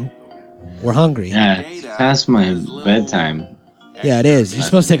 so we're hungry. Yeah, past my bedtime. Yeah, it is. You're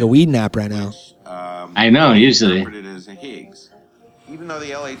supposed to take a weed nap right now. I know, usually.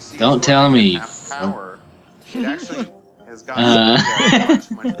 Don't tell me. It actually has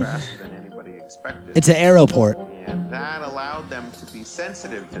gotten much faster than anybody expected. It's an aeroport. And that allowed them to be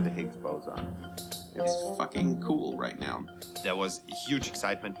sensitive to the Higgs boson. It's fucking cool right now. There was huge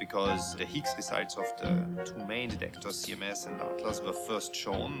excitement because the Higgs results of the two main detectors, CMS and Atlas, were first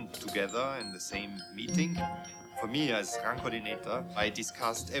shown together in the same meeting. For me, as run coordinator, I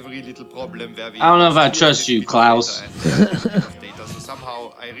discussed every little problem where we... I don't know if I trust you, Klaus. Data, so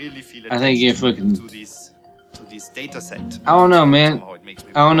somehow I really feel I think you're fucking... to this data set. I don't know, man.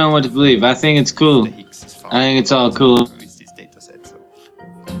 I don't know what to believe. I think it's cool. I think it's all cool.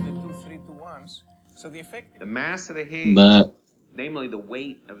 So the mass of the Higgs, namely the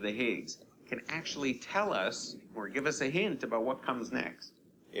weight of the Higgs, can actually tell us or give us a hint about what comes next.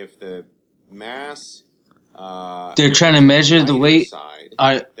 If the mass they're trying to measure the weight.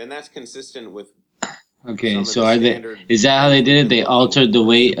 Then that's consistent with. Okay, so is that how they did it? They altered the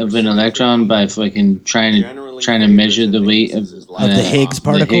weight of an electron by fucking trying to measure the weight of the Higgs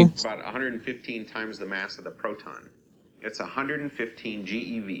particle. About 115 times the mass of the proton. It's 115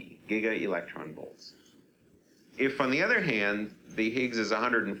 GeV, giga electron volts. If, on the other hand, the Higgs is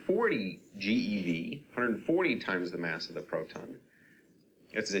 140 GeV, 140 times the mass of the proton,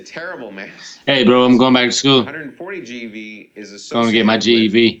 it's a terrible mass. Hey, bro, I'm going back to school. 140 GeV is associated going to get my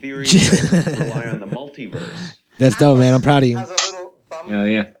GeV. with theories that rely on the multiverse. That's dope, man. I'm proud of you. Hell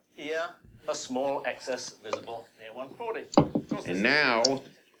yeah. a small excess visible near 140. And now,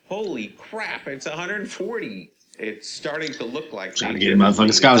 holy crap, it's 140. It's starting to look like... Trying to get a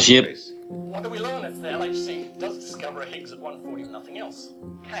motherfucking scholarship. What do we learn if the LHC does discover a Higgs at 140 and nothing else?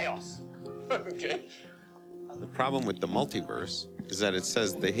 Chaos. Okay. The problem with the multiverse is that it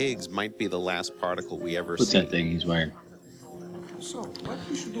says the Higgs might be the last particle we ever What's see. that thing he's wearing? So, what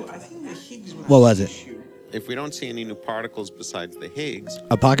we should do, I think the Higgs... What was it? If we don't see any new particles besides the Higgs,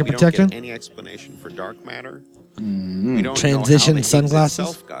 A pocket we protector? don't get any explanation for dark matter. We don't Transition know how the sunglasses? Higgs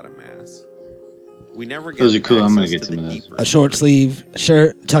itself got a mass. We never get Those are cool. I'm gonna access get to some the of those. deeper A short sleeve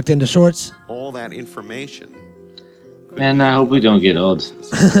shirt tucked into shorts. all that information. Man, I hope we don't get old.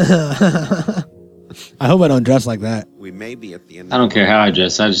 I hope I don't dress like that. We may be at the end. I don't care how I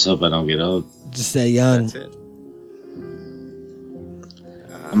dress. I just hope I don't get old. Just stay young. That's it.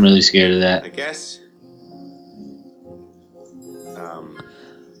 I'm really scared of I that. guess.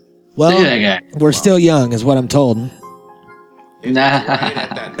 Well, Look at that guy. we're still young, is what I'm told.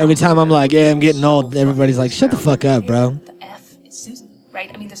 Nah. Every time I'm like, yeah, I'm getting old, everybody's like, shut the fuck up, bro. It's Susan, right?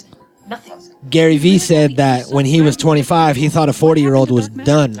 I mean, there's nothing. Gary Vee said that when he was 25, he thought a 40-year-old was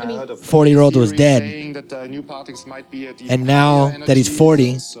done. 40-year-old was dead. And now that he's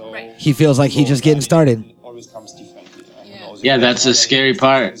 40, he feels like he's just getting started. Yeah, that's the scary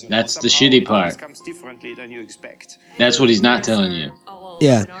part. That's the shitty part. That's what he's not telling you.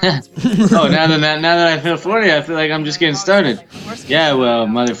 Yeah. Oh, now that I feel 40, I feel like I'm just getting started. Yeah, well,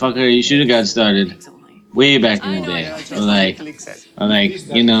 motherfucker, you should have got started way back in the day. Or like,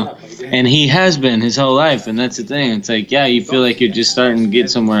 you know, and he has been his whole life, and that's the thing. It's like, yeah, you feel like you're just starting to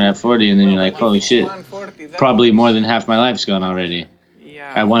get somewhere at 40, and then you're like, holy shit, probably more than half my life's gone already.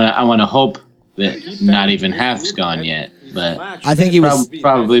 I wanna hope that not even half's gone yet, but I think he was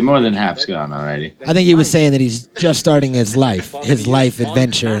probably more than half's gone already. I think he was saying that he's just starting his life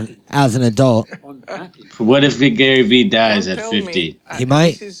adventure as an adult. What if Gary Vee dies at 50? He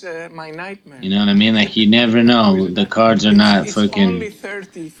might. This is my nightmare. You know what I mean? Like, you never know. The cards are not fucking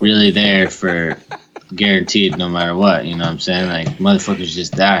really there for guaranteed no matter what. You know what I'm saying? Like, motherfuckers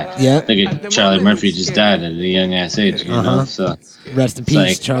just die. Yeah. Look at Charlie Murphy just died at a young ass age, you know? So, Rest in it's peace,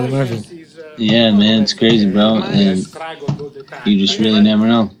 like, Charlie Murphy. yeah, man, it's crazy, bro. And you just really never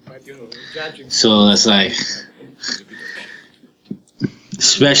know. So it's like,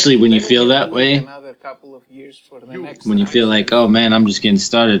 especially when you feel that way, when you feel like, oh man, I'm just getting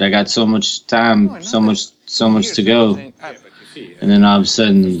started. I got so much time, so much to go, and then all of a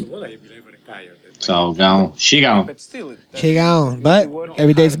sudden, it's all gone. She gone. She gone, but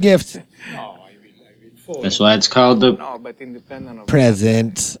every day's a gift. That's why it's called the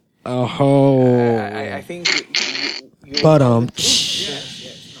Present. Oh. I think But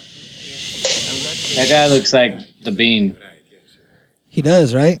That guy looks like the Bean. he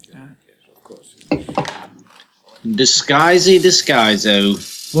does, right?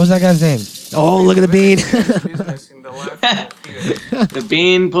 Disguiso. What was that guy's name? Oh, look at the bean. The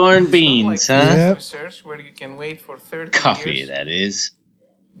bean pouring beans, huh? Yep. research where you can wait for 30 Coffee, years that is.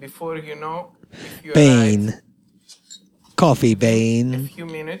 before you know if you Bane. Coffee a Bane. few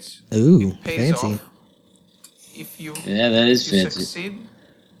minutes. Ooh, it pays fancy. off. If you Yeah, that is if you fancy. succeed,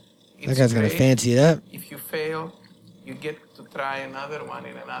 That it's guy's gonna great. fancy it up. If you fail, you get to try another one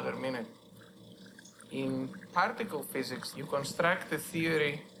in another minute. In particle physics, you construct a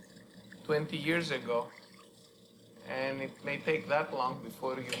theory 20 years ago, and it may take that long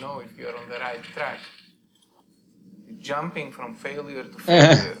before you know if you're on the right track. Jumping from failure to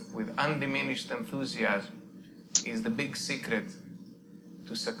failure with undiminished enthusiasm is the big secret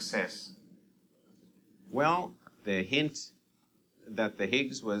to success. Well, the hint that the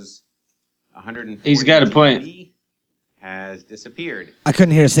Higgs was 140 He's got a point. GeV has disappeared. I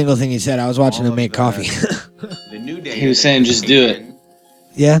couldn't hear a single thing he said. I was watching him make coffee. The new data He was that saying, was just do it. taken,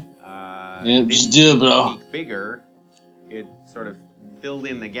 Yeah? Yeah, just do it, bro. bigger, it sort of filled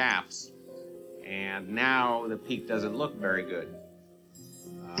in the gaps, and now the peak doesn't look very good.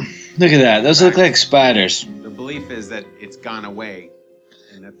 Look at that. Those look like spiders. The belief is that it's gone away,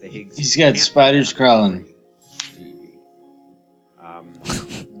 and that the Higgs. He's got can't- spiders crawling.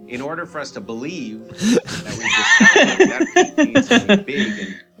 In order for us to believe that we've discovered that peak needs to be big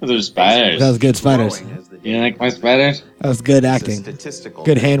and Those are spiders. That was good spiders. You like my spiders? That was good acting. statistical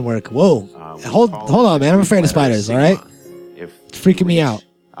Good handwork. Whoa. Hold on, man. I'm afraid of spiders, all right? If It's freaking me out.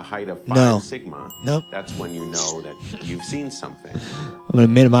 a height of 5 No. sigma, Nope. that's when you know that you've seen something. I'm going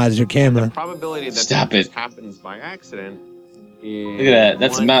to minimize your camera. Probability that Stop that it. just happens by accident is Look at that.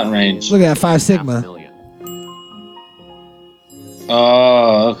 That's a mountain range. Look at that 5 sigma.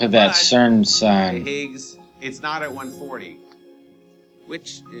 Oh, look at that CERN The sign. Higgs, it's not at 140.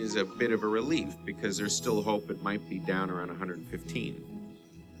 which is a bit of a relief because there's still hope it might be down around 115.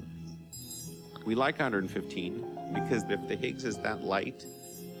 We like 115 because if the Higgs is that light,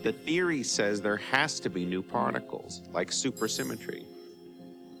 the theory says there has to be new particles, like supersymmetry.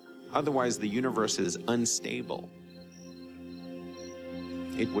 Otherwise, the universe is unstable.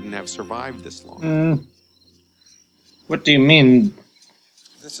 It wouldn't have survived this long. What do you mean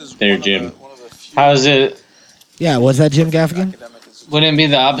there, Jim? How is it? Yeah, was that Jim Gaffigan? Wouldn't it be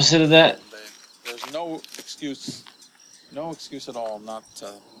the opposite of that? There's no excuse at all not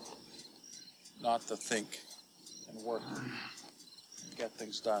to think and work and get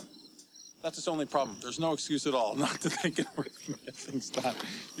things done. That's its only problem. There's no excuse at all not to think and work and get things done.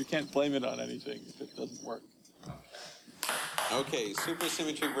 You can't blame it on anything if it doesn't work. Okay,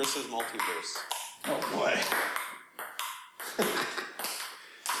 supersymmetry versus multiverse. Oh boy.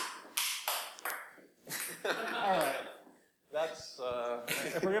 All right. That's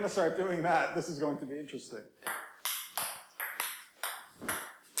if we're going to start doing that, this is going to be interesting.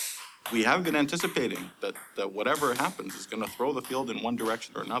 We have been anticipating that whatever happens is going to throw the field in one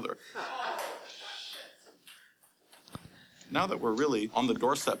direction or another. Now that we're really on the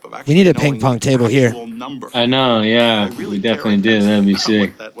doorstep of actually We need a ping pong table here. Number, I know, yeah. We definitely did. That'd be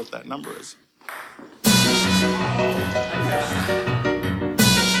sick. what that number is.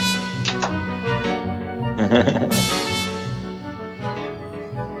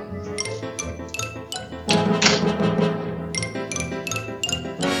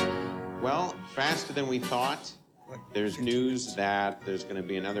 Well, faster than we thought. There's news that there's going to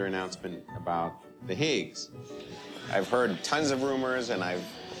be another announcement about the Higgs. I've heard tons of rumors, and I've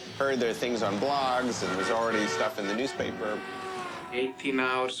heard there are things on blogs, and there's already stuff in the newspaper. 18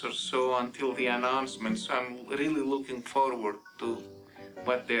 hours or so until the announcement, so I'm really looking forward to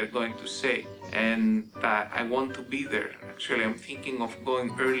what they're going to say. And I want to be there. Actually, I'm thinking of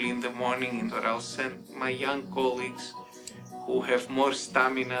going early in the morning, but I'll send my young colleagues who have more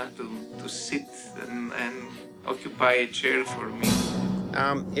stamina to sit and occupy a chair for me.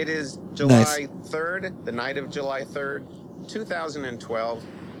 It is July 3rd, the night of July 3rd, 2012,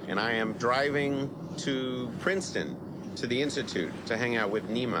 and I am driving to Princeton, to the Institute, to hang out with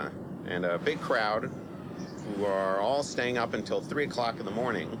Nima and a big crowd who are all staying up until 3 o'clock in the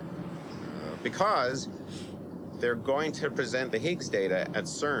morning because they're going to present the Higgs data at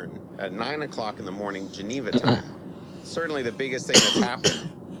CERN at 9 o'clock in the morning, Geneva time. Certainly the biggest thing that's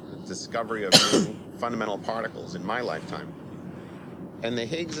happened, the discovery of new fundamental particles in my lifetime. And the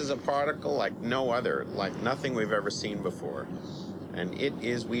Higgs is a particle like no other, like nothing we've ever seen before. And it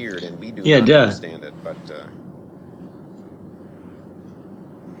is weird, and we do not understand it, but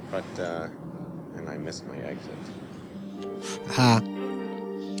and I missed my exit. Ha.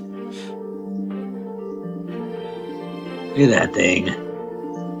 Look at that thing.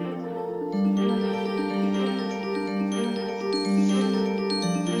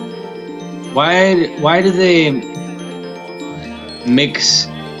 Why do they mix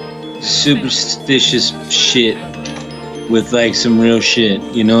superstitious shit with like some real shit?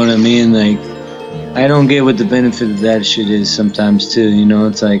 You know what I mean? Like, I don't get what the benefit of that shit is sometimes too. You know,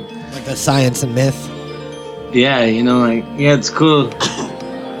 it's like the science and myth. Yeah, you know, like, yeah, it's cool.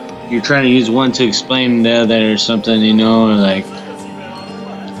 You're trying to use one to explain the other or something, you know, or like,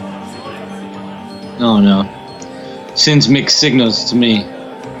 no, sends mixed signals to me,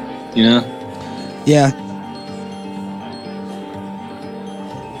 you know. Yeah.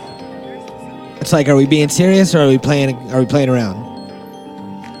 It's like, are we being serious or are we playing around?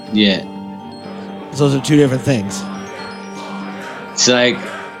 Yeah. Those are two different things. It's like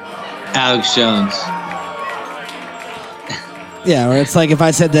Alex Jones. Yeah, or it's like if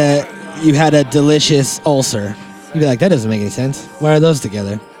I said that you had a delicious ulcer, you'd be like, that doesn't make any sense. Why are those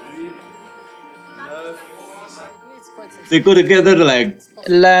together? They go together like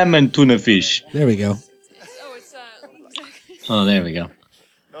lamb and tuna fish. There we go. Oh, there we go.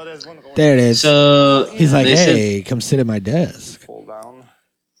 There it is. So he's like, they hey, said- come sit at my desk.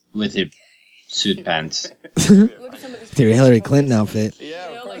 with your suit pants. With your Hillary Clinton outfit. Yeah,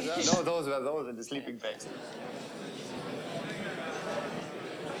 of course. Those were the sleeping bags.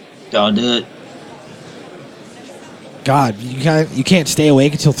 Don't do it. God, you can't stay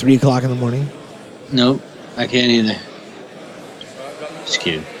awake until 3 o'clock in the morning. Nope, I can't either. Just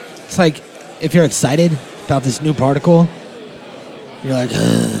kidding. It's like if you're excited about this new particle, you're like,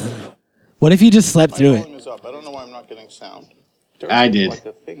 ugh. What if you just slept through it? Is up. I don't know why I'm not getting sound. I did. Like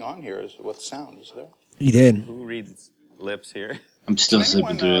the thing on here is with sound, is there? You did. Who reads lips here? I'm still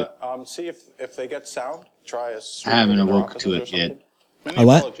slipping through it. See if they get sound. Try a. I haven't awoke to it yet. Many A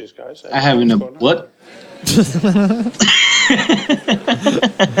what? apologies, guys. I haven't what?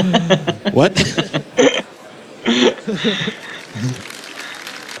 What?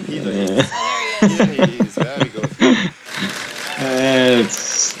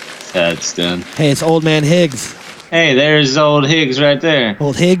 That's done. Hey, it's old man Higgs. Hey, there's old Higgs right there.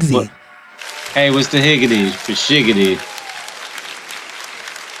 Old Higgsy. What? Hey, what's the higgity for shiggity?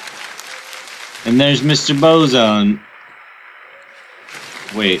 And there's Mr. Boson.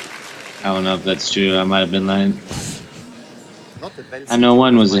 Wait, I don't know if that's true. I might have been lying. I know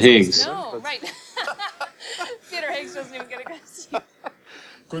one was a Higgs. No, right. Peter Higgs doesn't even get a guess.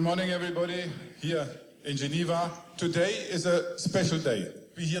 Good morning, everybody, here in Geneva. Today is a special day.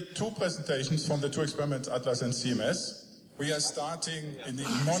 We hear two presentations from the two experiments, Atlas and CMS. We are starting in the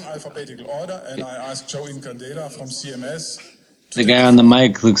non-alphabetical order, and I asked Joe Incandela from CMS. The guy on the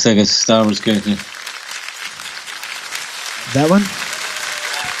mic looks like a Star Wars character. That one?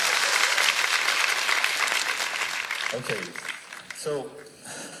 Okay, so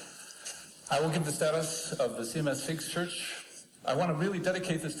I will give the status of the CMS Higgs Church. I want to really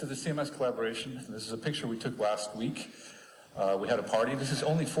dedicate this to the CMS collaboration. This is a picture we took last week. We had a party. This is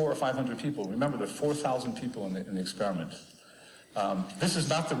only 400 or 500 people. Remember, there are 4,000 people in the experiment. This is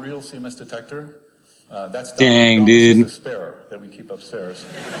not the real CMS detector. That's dang, dude. The spare that we keep upstairs.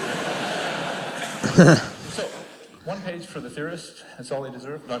 So, one page for the theorist. That's all they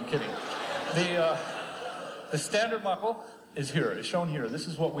deserve. No, I'm kidding. The standard model is here. It's shown here. This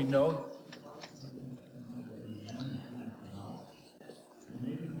is what we know.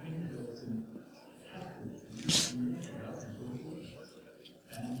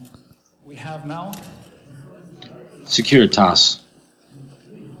 We have now Securitas.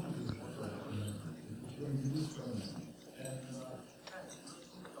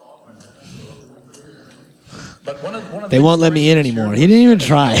 They won't let me in anymore. He didn't even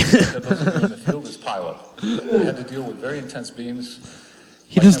try. The field is pilot. We had to deal with very intense beams.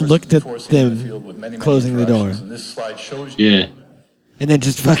 He just looked at them closing the door. And this slide shows you. Yeah. And then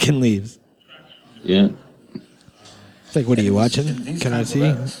just fucking leaves. Yeah. It's like, what are you watching? These Can I kinds of see?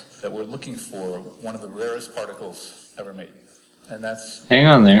 events that we're looking for one of the rarest particles ever made. And that's... Hang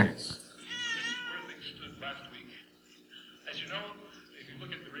on there.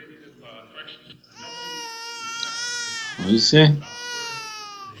 What did you say?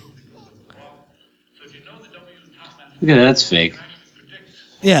 Look at that, that's fake.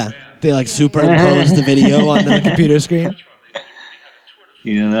 Yeah. They like superimpose the video on the computer screen.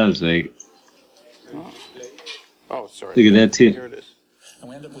 You know, that was fake. Oh, sorry. Look at that, too. Here it is. And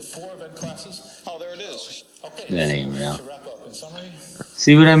we end up with 4 event classes. Oh, there it is. Okay. That ain't real. To wrap up, in summary,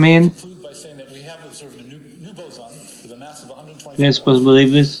 See what I mean? conclude by saying that we have observed a new boson with a mass of 125 You guys supposed to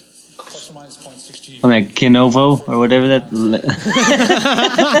believe this? plus or minus 0.6 On that Kinovo or whatever that.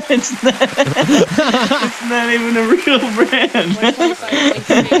 it's not even a real brand.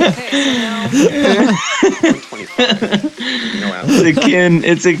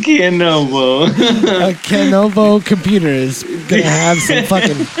 It's a Kinovo. A Kenovo computer is gonna have some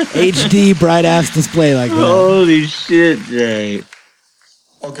fucking HD bright ass display like that. Holy shit, Jay.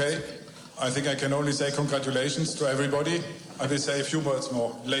 Okay, I think I can only say congratulations to everybody. I will say a few words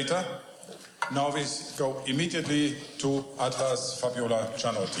more later. Now we go immediately to Atlas Fabiola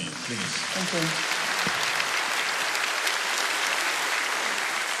Gianotti, please. Thank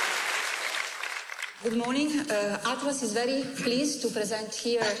you. Good morning. Atlas is very pleased to present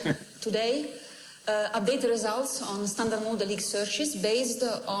here today updated results on standard model Higgs searches based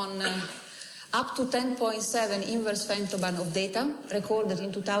on up to 10.7 inverse femtobarn of data recorded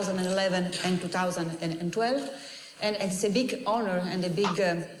in 2011 and 2012. And it's a big honor and a big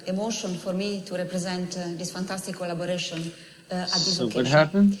emotion for me to represent this fantastic collaboration at this So occasion. what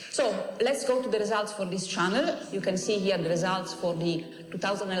happened? So let's go to the results for this channel. You can see here the results for the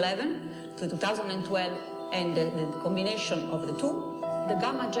 2011 to 2012 and the combination of the two. The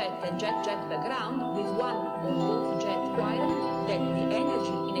gamma jet and jet-jet background with one or both jet wired, then the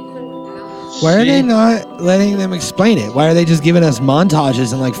energy in a core around. Why are they not letting them explain it? Why are they just giving us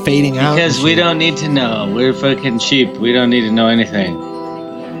montages and like fading out? Because and we shit? don't need to know. We're fucking cheap. We don't need to know anything.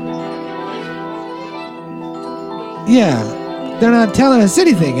 Yeah. They're not telling us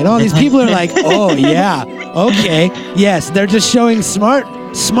anything. And all these people are like, oh yeah, okay, yes. They're just showing smart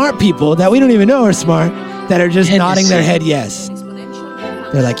people that we don't even know are smart that are just nodding their head yes.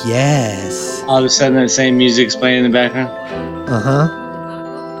 They're like, yes. All of a sudden, that same music's playing in the background.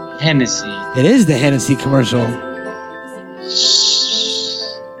 Uh-huh. Hennessy. It is the Hennessy commercial. Shh,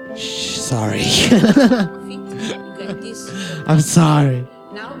 sorry. I'm sorry.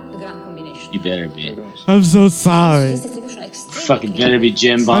 You better be. I'm so sorry. Fucking better be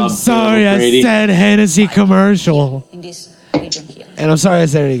Jim Bob. I'm sorry I Brady. said Hennessy commercial. in this region here. And I'm sorry I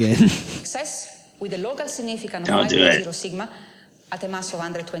said it again. Excess with a local significance Don't of do it. 5.0 sigma at a mass of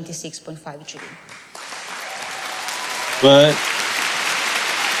 126.5 GeV. But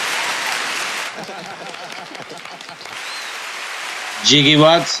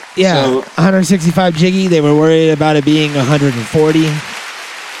gigawatts? Yeah, So 165 jiggy. They were worried about it being 140.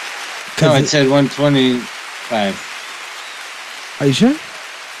 no, it said 125. Are you sure?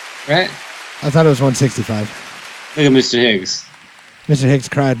 Right? I thought it was 165. Look at Mr. Higgs. Mr. Higgs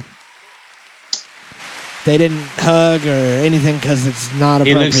cried. They didn't hug or anything because it's not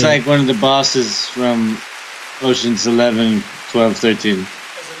He appropriate. looks like one of the bosses from Ocean's 11, 12, 13.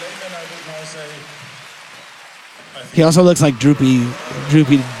 He also looks like droopy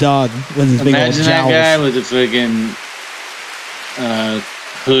dog with his big old Imagine that jowls. guy with a friggin'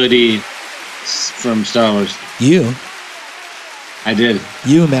 hoodie from Star Wars. You I did.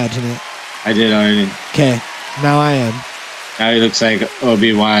 imagine it. I did already. Okay, now I am. Now he looks like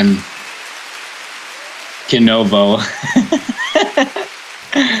Obi-Wan Kenobo.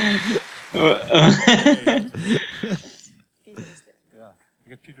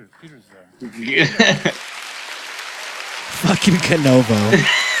 Peter's there. Fucking Canovo.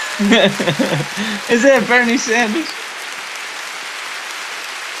 Is that Bernie Sanders?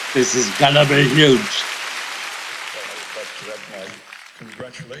 This is gonna be huge.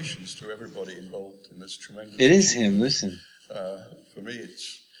 Congratulations to everybody involved in this tremendous. It is him, listen. For me,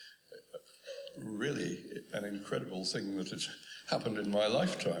 it's really an incredible thing that has happened in my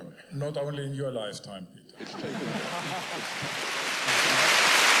lifetime. Not only in your lifetime, Peter.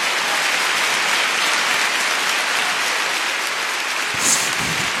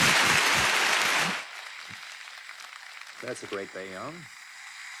 That's a great day, huh?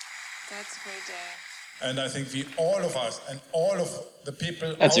 That's a great day. And I think all of us and all of the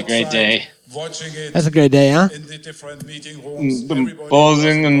people That's a great outside day. watching it That's a great day, huh? in the different meeting rooms,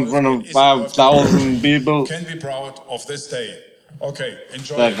 Posing in front of 5,000 people. can be proud of this day. Okay,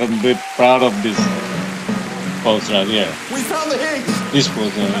 enjoy. I can be proud of this pose right here. We found the Higgs! This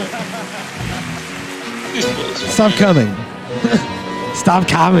pose right here. This pose right Stop coming. Stop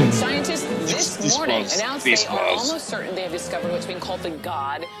coming. Scientists this morning was- announced this they are was. almost certain they have discovered what's being called the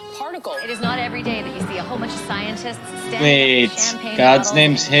God particle. It is not every day that you see a whole bunch of scientists standing Wait, up with champagne God's bottles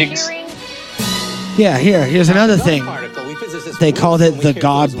name's and Higgs? cheering. Yeah, here's another thing. They called it the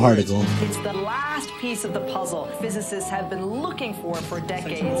God particle. It's the last piece of the puzzle physicists have been looking for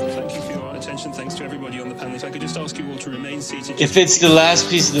decades. Thank you for your attention. Thanks to everybody on the panel. If I could just ask you all to remain seated. If it's the last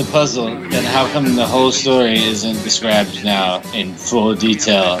piece of the puzzle, then how come the whole story isn't described now in full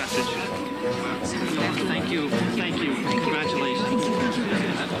detail? Thank you. Thank you. Congratulations.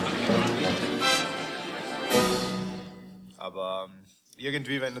 Aber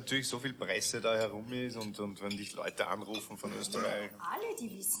irgendwie, wenn natürlich so viel Presse da herum ist und wenn dich Leute anrufen von Österreich. Alle,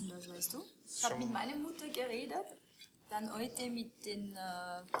 die wissen das, weißt du? Ich habe mit meiner Mutter geredet, dann heute mit den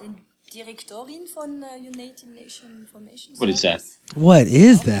Direktorin von United Nations Information. What is that? What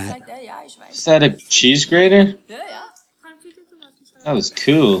is that? Ja, ich weiß. Is that a cheese grater? Ja, ja. That was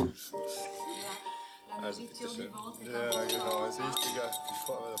cool. Also, bitteschön. Ja, genau, als richtiger.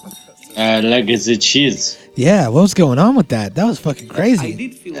 Like it's a cheese. Yeah, what was going on with that? That was fucking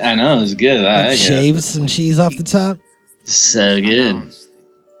crazy. I know, it was good. I like it. Shaved some cheese off the top. So good.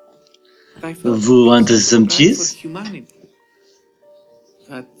 I felt Who wanted some for cheese? humanity.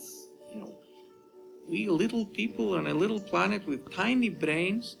 That, we little people on a little planet with tiny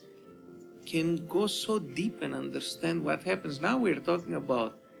brains can go so deep and understand what happens. Now we're talking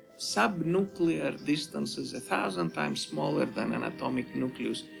about subnuclear distances 1,000 times smaller than an atomic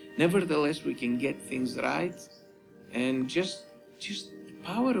nucleus. Nevertheless, we can get things right, and just the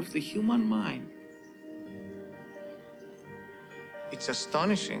power of the human mind. It's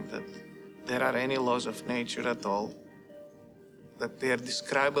astonishing that there are any laws of nature at all, that they are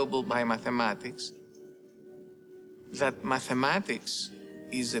describable by mathematics, that mathematics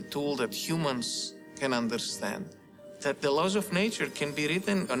is a tool that humans can understand, that the laws of nature can be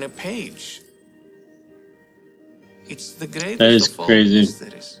written on a page. It's the greatest That is of all crazy.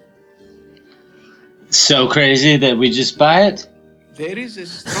 mysteries. So crazy that we just buy it? There is a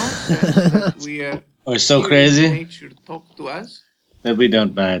strong sense that we are Or so hearing crazy nature talk to us. that we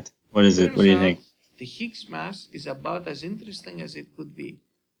don't buy it? What is it? What do you think? The Higgs mass is about as interesting as it could be.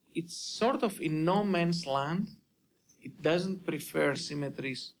 It's sort of in no man's land. It doesn't prefer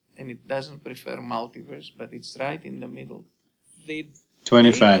symmetries and it doesn't prefer multiverse, but it's right in the middle. The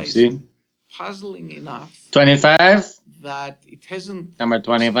 25, data is see? puzzling enough 25? that it hasn't Number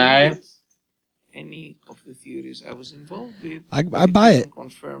 25? disputed any of the theories I was involved with. I but buy doesn't it.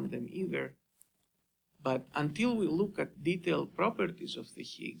 confirm them either. But until we look at detailed properties of the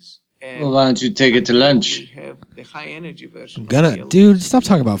Higgs, and Well, why don't you take it to lunch? we have the high energy version. I'm gonna, dude. Stop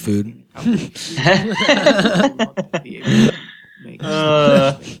talking about food. I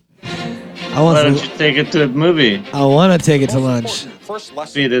want Why don't food. you take it to a movie? I want to take it to lunch. First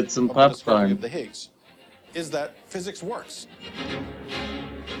lesson Feed it some of the discovery popcorn. of the Higgs is that physics works.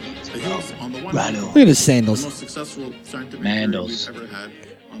 The Higgs, on the one Right hand, on. Look at his sandals. the most successful scientific Mandals. theory we've ever had.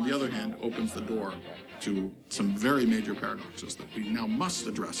 On the other hand, opens the door to some very major paradoxes that we now must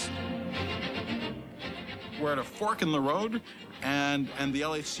address. We're at a fork in the road, and the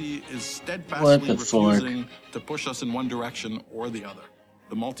LHC is steadfastly What the fork? refusing to push us in one direction or the other.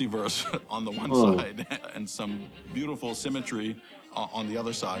 The multiverse on the one Whoa. side, and some beautiful symmetry on the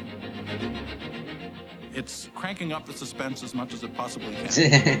other side. It's cranking up the suspense as much as it possibly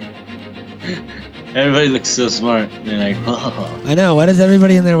can. Everybody looks so smart. They're like, oh, I know. Why does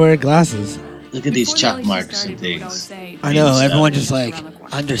everybody in there wear glasses? look at these chalk marks and things. I know. Everyone just like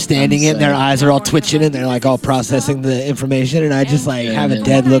understanding it. And their eyes are all twitching and they're like all processing the information. And I just like have a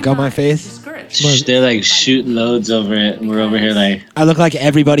dead look on my face. They're like shooting loads over it, and we're over here like, I look like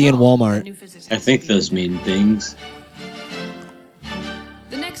everybody in Walmart. I think those mean things.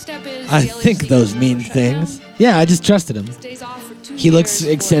 The next step is I think those mean things. Yeah, I just trusted him. stays off for 2 He looks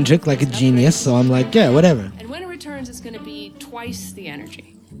years. eccentric, like a genius. So I'm like, yeah, whatever. And when it returns, it's going to be twice the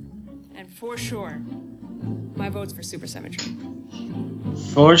energy. And for sure, my vote's for supersymmetry.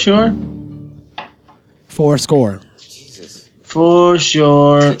 For sure? For score. For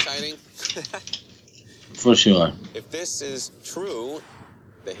sure. Exciting. For sure. If this is true,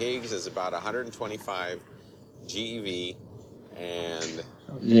 the Higgs is about 125 GeV, and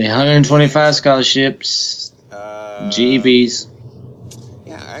The 125 scholarships, GEBs.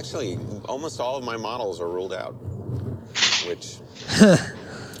 yeah, actually, almost all of my models are ruled out, which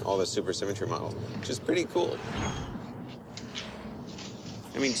all the supersymmetry models, which is pretty cool.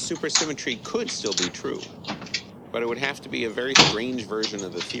 I mean, supersymmetry could still be true, but it would have to be a very strange version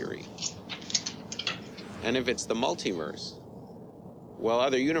of the theory. And if it's the multiverse, well,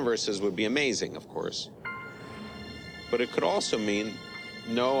 other universes would be amazing, of course. But it could also mean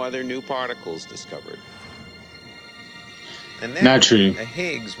no other new particles discovered. And then Not true. a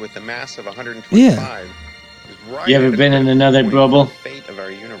Higgs with a mass of 125 Yeah. is right You ever at been in another point bubble? of the fate of our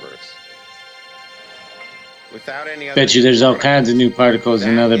universe. Without any other Bet you there's all kinds of new particles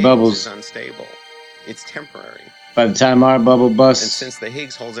in other Higgs bubbles. is unstable. It's temporary. By the time our bubble And busts, since the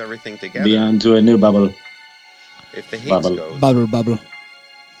Higgs holds everything together, be on to a new bubble. if the Higgs Bubble. goes, Bubble, bubble.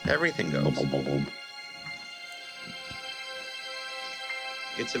 everything goes. Bubble, bubble.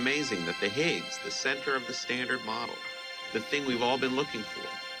 It's amazing that the Higgs, the center of the Standard Model, the thing we've all been looking for,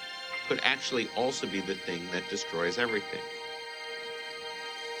 could actually also be the thing that destroys everything.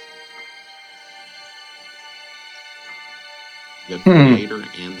 The creator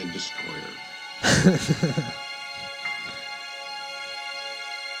and the destroyer.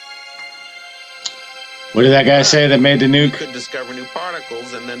 What did that guy say that made the We nuke? could discover new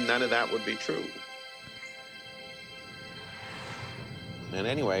particles, and then none of that would be true. And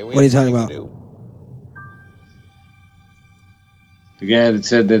anyway, we What are you have talking something about? to do. The guy that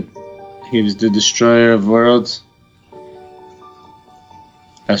said that he was the destroyer of worlds?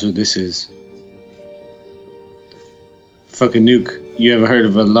 That's what this is. Fucking nuke. You ever heard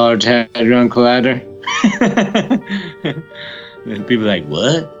of a Large Hadron Collider? And people are like,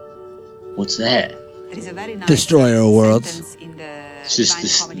 what? What's that? Destroyer of worlds. It's just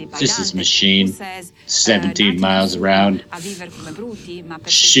this machine, 17 miles around,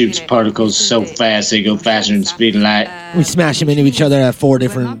 shoots particles so fast they go faster than the speed of light. We smash them into each other at 4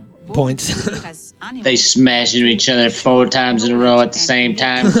 different points. They smash into each other 4 times in a row at the same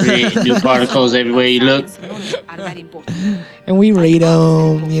time, creating new particles everywhere you look. And we read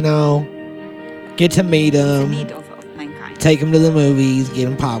them, you know, get to meet them, take them to the movies, get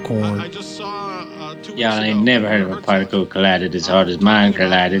them popcorn. I just saw 2 Y'all weeks ain't ago, never heard of a particle collided as hard as mine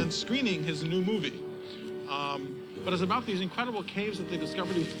collided. screening his new movie. But it's about these incredible caves that they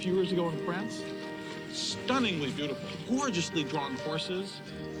discovered a few years ago in France. Stunningly beautiful, gorgeously drawn horses,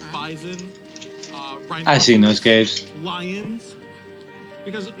 bison, I seen those caves. lions.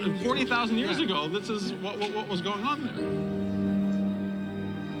 Because 40,000 years ago, this is what was going on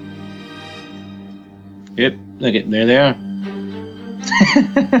there. Yep, look at there they are.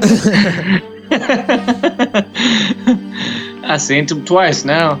 I seen them twice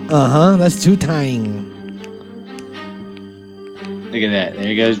now. That's 2 times. Look at that.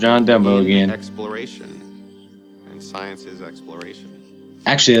 There goes John Dumbo again. Exploration. And science is exploration.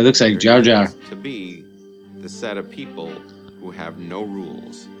 Actually, it looks like Jar Jar. To be the set of people who have no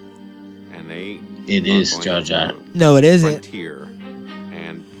rules. and they It are is going Jar to Jar. No, it isn't. frontier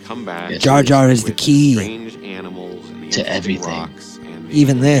and come back. Jar Jar is the with key strange animals and the to interesting everything. rocks and the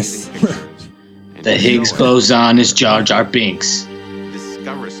Even this. amazing pictures, and The to Higgs know boson is Jar Jar Binks. and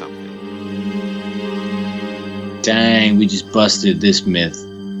discover something. Dang, we just busted this myth.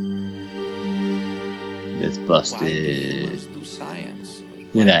 Myth busted. do science? Look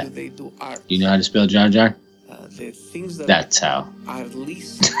at Do that. they do art? You know how to spell Jar Jar? The things that That's how. are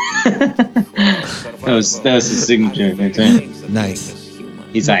least That was his signature right there. Nice.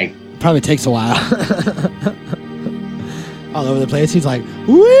 He's like, Probably takes a while. All over the place. He's like,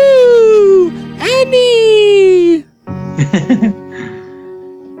 woo! Annie!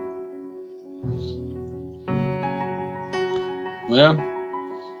 well,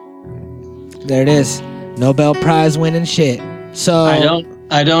 There it is. Nobel Prize winning shit. So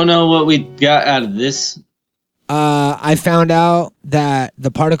I don't know what we got out of this. I found out that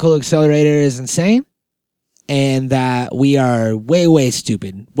the particle accelerator is insane and that we are way, way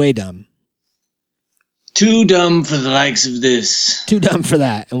stupid, way dumb. Too dumb for the likes of this. Too dumb for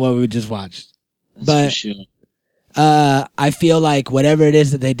that and what we just watched. That's But for sure. I feel like whatever it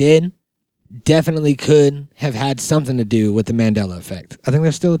is that they did definitely could have had something to do with the Mandela effect. I think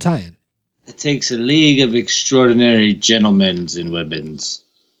there's still a tie-in. It takes a league of extraordinary gentlemen and women's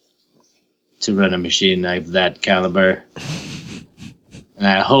to run a machine like that caliber. And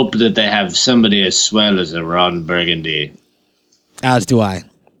I hope that they have somebody as swell as a Ron Burgundy As do I.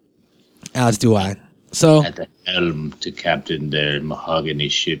 So, at the helm to captain their mahogany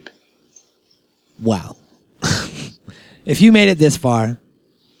ship. wow. If you made it this far,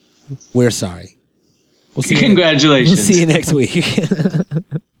 we're sorry. We'll see Congratulations. We'll see you next week.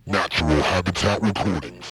 Natural Habitat Recordings.